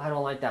that are like, I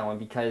don't like that one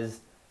because,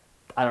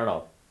 I don't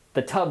know,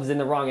 the tub's in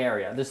the wrong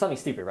area. There's something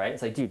stupid, right?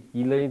 It's like, dude,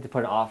 you literally need to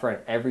put an offer on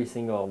every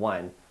single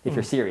one if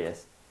you're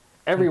serious.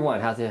 Everyone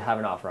has to have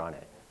an offer on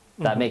it.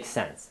 That makes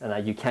sense, and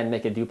that you can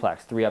make a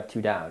duplex 3 up,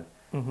 2 down.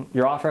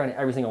 You're offering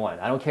every single one.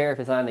 I don't care if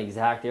it's not in the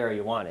exact area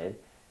you wanted.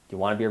 Do you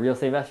want to be a real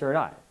estate investor or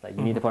not? Like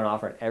you need to put an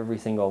offer on every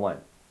single one.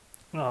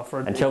 An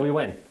offer until we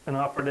win. An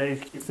offer day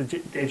keeps the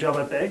day job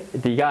at bay.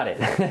 You got it.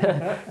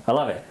 I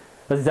love it.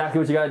 That's exactly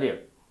what you got to do.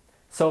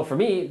 So for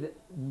me,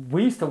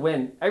 we used to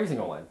win every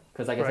single one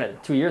because, like I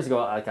said, 2 years ago,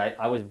 like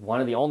I was one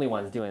of the only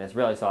ones doing this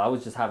really. So I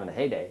was just having a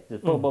heyday,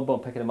 just boom, boom, boom,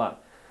 picking them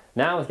up.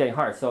 Now it's getting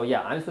hard. So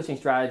yeah, I'm switching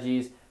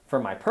strategies for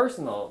my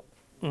personal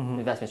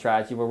investment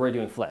strategy where we're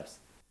doing flips.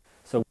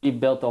 So we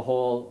built the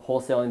whole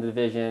wholesaling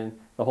division,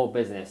 the whole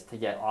business to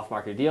get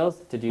off-market deals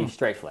to do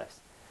straight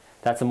flips.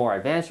 That's a more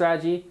advanced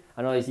strategy.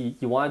 I know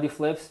you want to do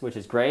flips, which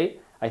is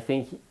great. I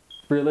think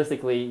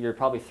realistically, you're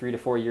probably 3 to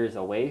 4 years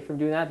away from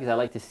doing that because I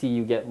like to see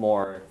you get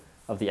more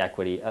of the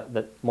equity,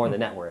 more of the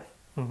net worth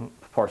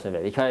portion of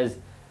it. Because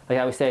like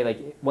I always say,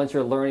 like once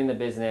you're learning the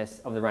business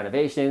of the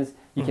renovations,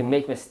 you can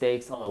make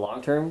mistakes on the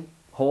long-term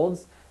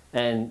holds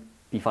and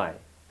be fine.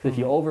 Because if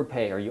you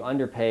overpay or you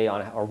underpay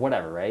on or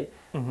whatever, right?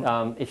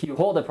 If you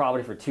hold a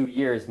property for 2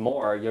 years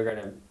more, you're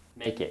gonna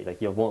make it.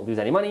 Like you won't lose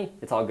any money.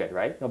 It's all good,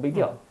 right? No big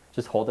deal.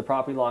 Just hold the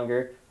property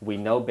longer. We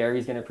know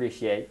Barry's gonna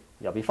appreciate.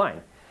 You'll be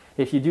fine.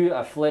 If you do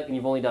a flip and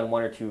you've only done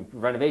 1 or 2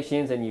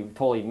 renovations and you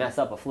totally mess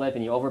up a flip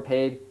and you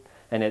overpaid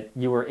and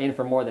you were in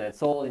for more than it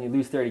sold and you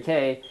lose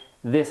 30K,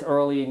 this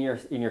early in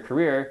your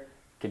career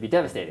could be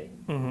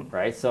devastating,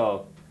 right?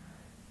 So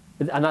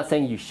I'm not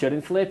saying you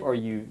shouldn't flip or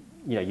you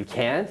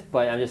can't,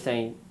 but I'm just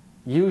saying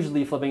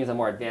usually flipping is a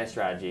more advanced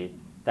strategy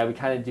that we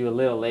kind of do a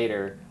little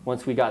later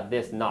once we got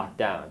this knocked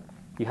down.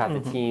 You have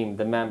the team,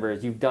 the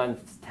members, you've done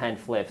 10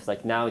 flips,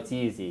 like now it's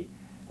easy.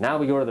 Now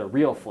we go to the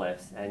real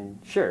flips and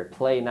sure,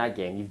 play in that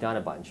game. You've done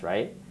a bunch,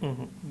 right?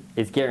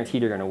 It's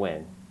guaranteed you're going to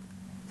win.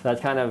 So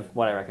that's kind of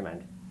what I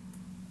recommend.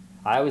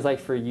 I always like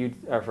for you,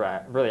 or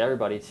for really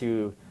everybody,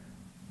 to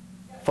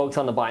focus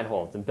on the buy and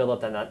holds and build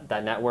up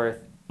that net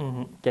worth,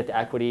 get the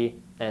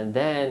equity, and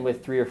then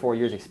with 3 or 4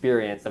 years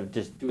experience of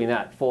just doing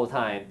that full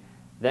time,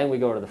 then we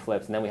go to the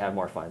flips and then we have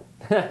more fun.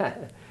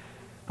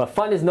 But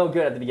fun is no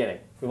good at the beginning.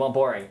 We want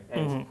boring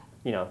and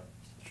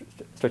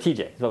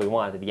strategic is what we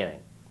want at the beginning.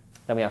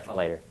 Then we have fun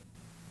later.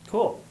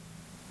 Cool.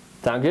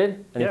 Sound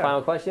good? Any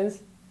final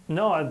questions?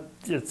 No,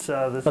 it's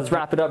let's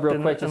wrap it up real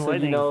quick just so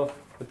you know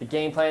what the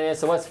game plan is.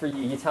 So what's for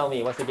you? You tell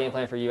me, what's the game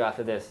plan for you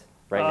after this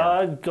right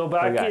now? Go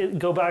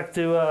back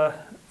to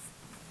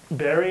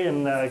Barry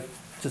and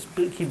just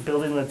keep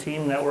building the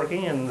team,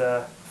 networking, and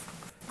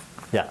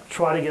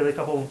try to get a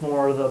couple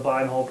more of the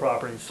buy and hold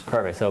properties.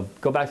 Perfect. So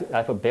go back to,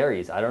 I put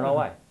Barry's. I don't know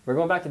why. We're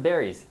going back to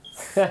Barry's.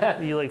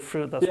 You like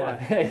fruit, that's why.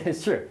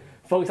 It's true.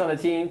 Focus on the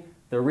team,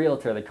 the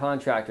realtor, the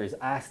contractors,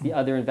 ask the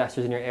other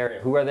investors in your area,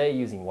 who are they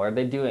using, what are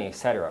they doing,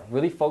 etc.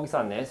 Really focus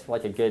on this for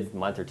like a good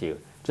month or 2.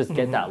 Just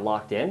get that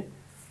locked in.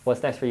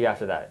 What's next for you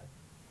after that?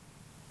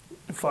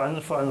 Find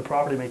the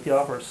property, make the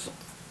offers.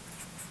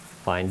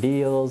 Find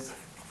deals,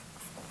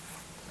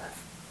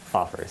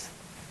 offers.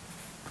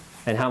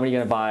 And how many are you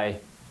going to buy,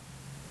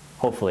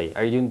 hopefully?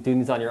 Are you doing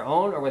these on your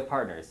own or with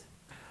partners?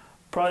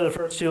 Probably the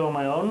first 2 on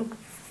my own,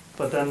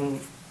 but then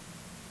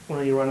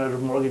when you run out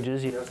of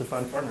mortgages, you have to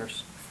find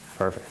partners.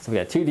 Perfect. So we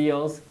got 2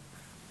 deals.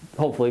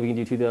 Hopefully we can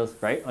do 2 deals,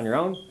 right, on your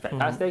own.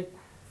 Fantastic.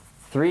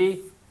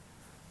 3,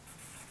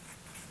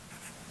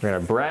 we're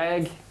going to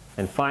brag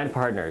and find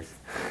partners.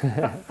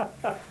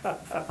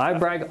 I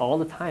brag all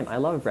the time. I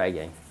love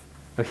bragging.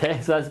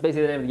 Okay, so that's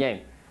basically the name of the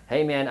game.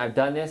 Hey man, I've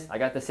done this. I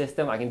got the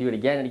system. I can do it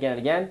again and again and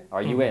again.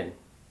 Are you in?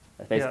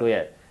 That's basically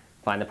it.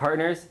 Find the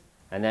partners,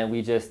 and then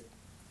we just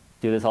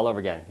do this all over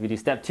again. We do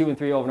step 2 and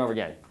 3 over and over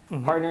again.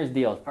 Partners,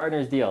 deals,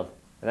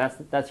 and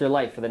that's your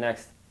life for the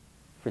next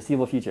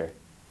foreseeable future.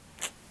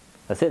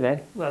 That's it,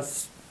 man.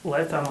 That's a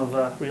lifetime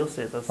of real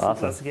estate. That's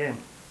awesome. That's the game.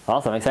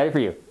 Awesome. I'm excited for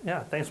you.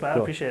 Yeah, thanks, Matt.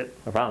 Cool. I appreciate it.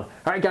 No problem.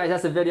 All right, guys,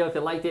 that's the video. If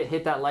you liked it,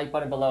 hit that like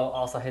button below.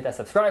 Also, hit that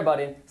subscribe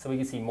button so we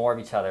can see more of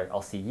each other.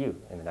 I'll see you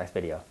in the next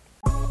video.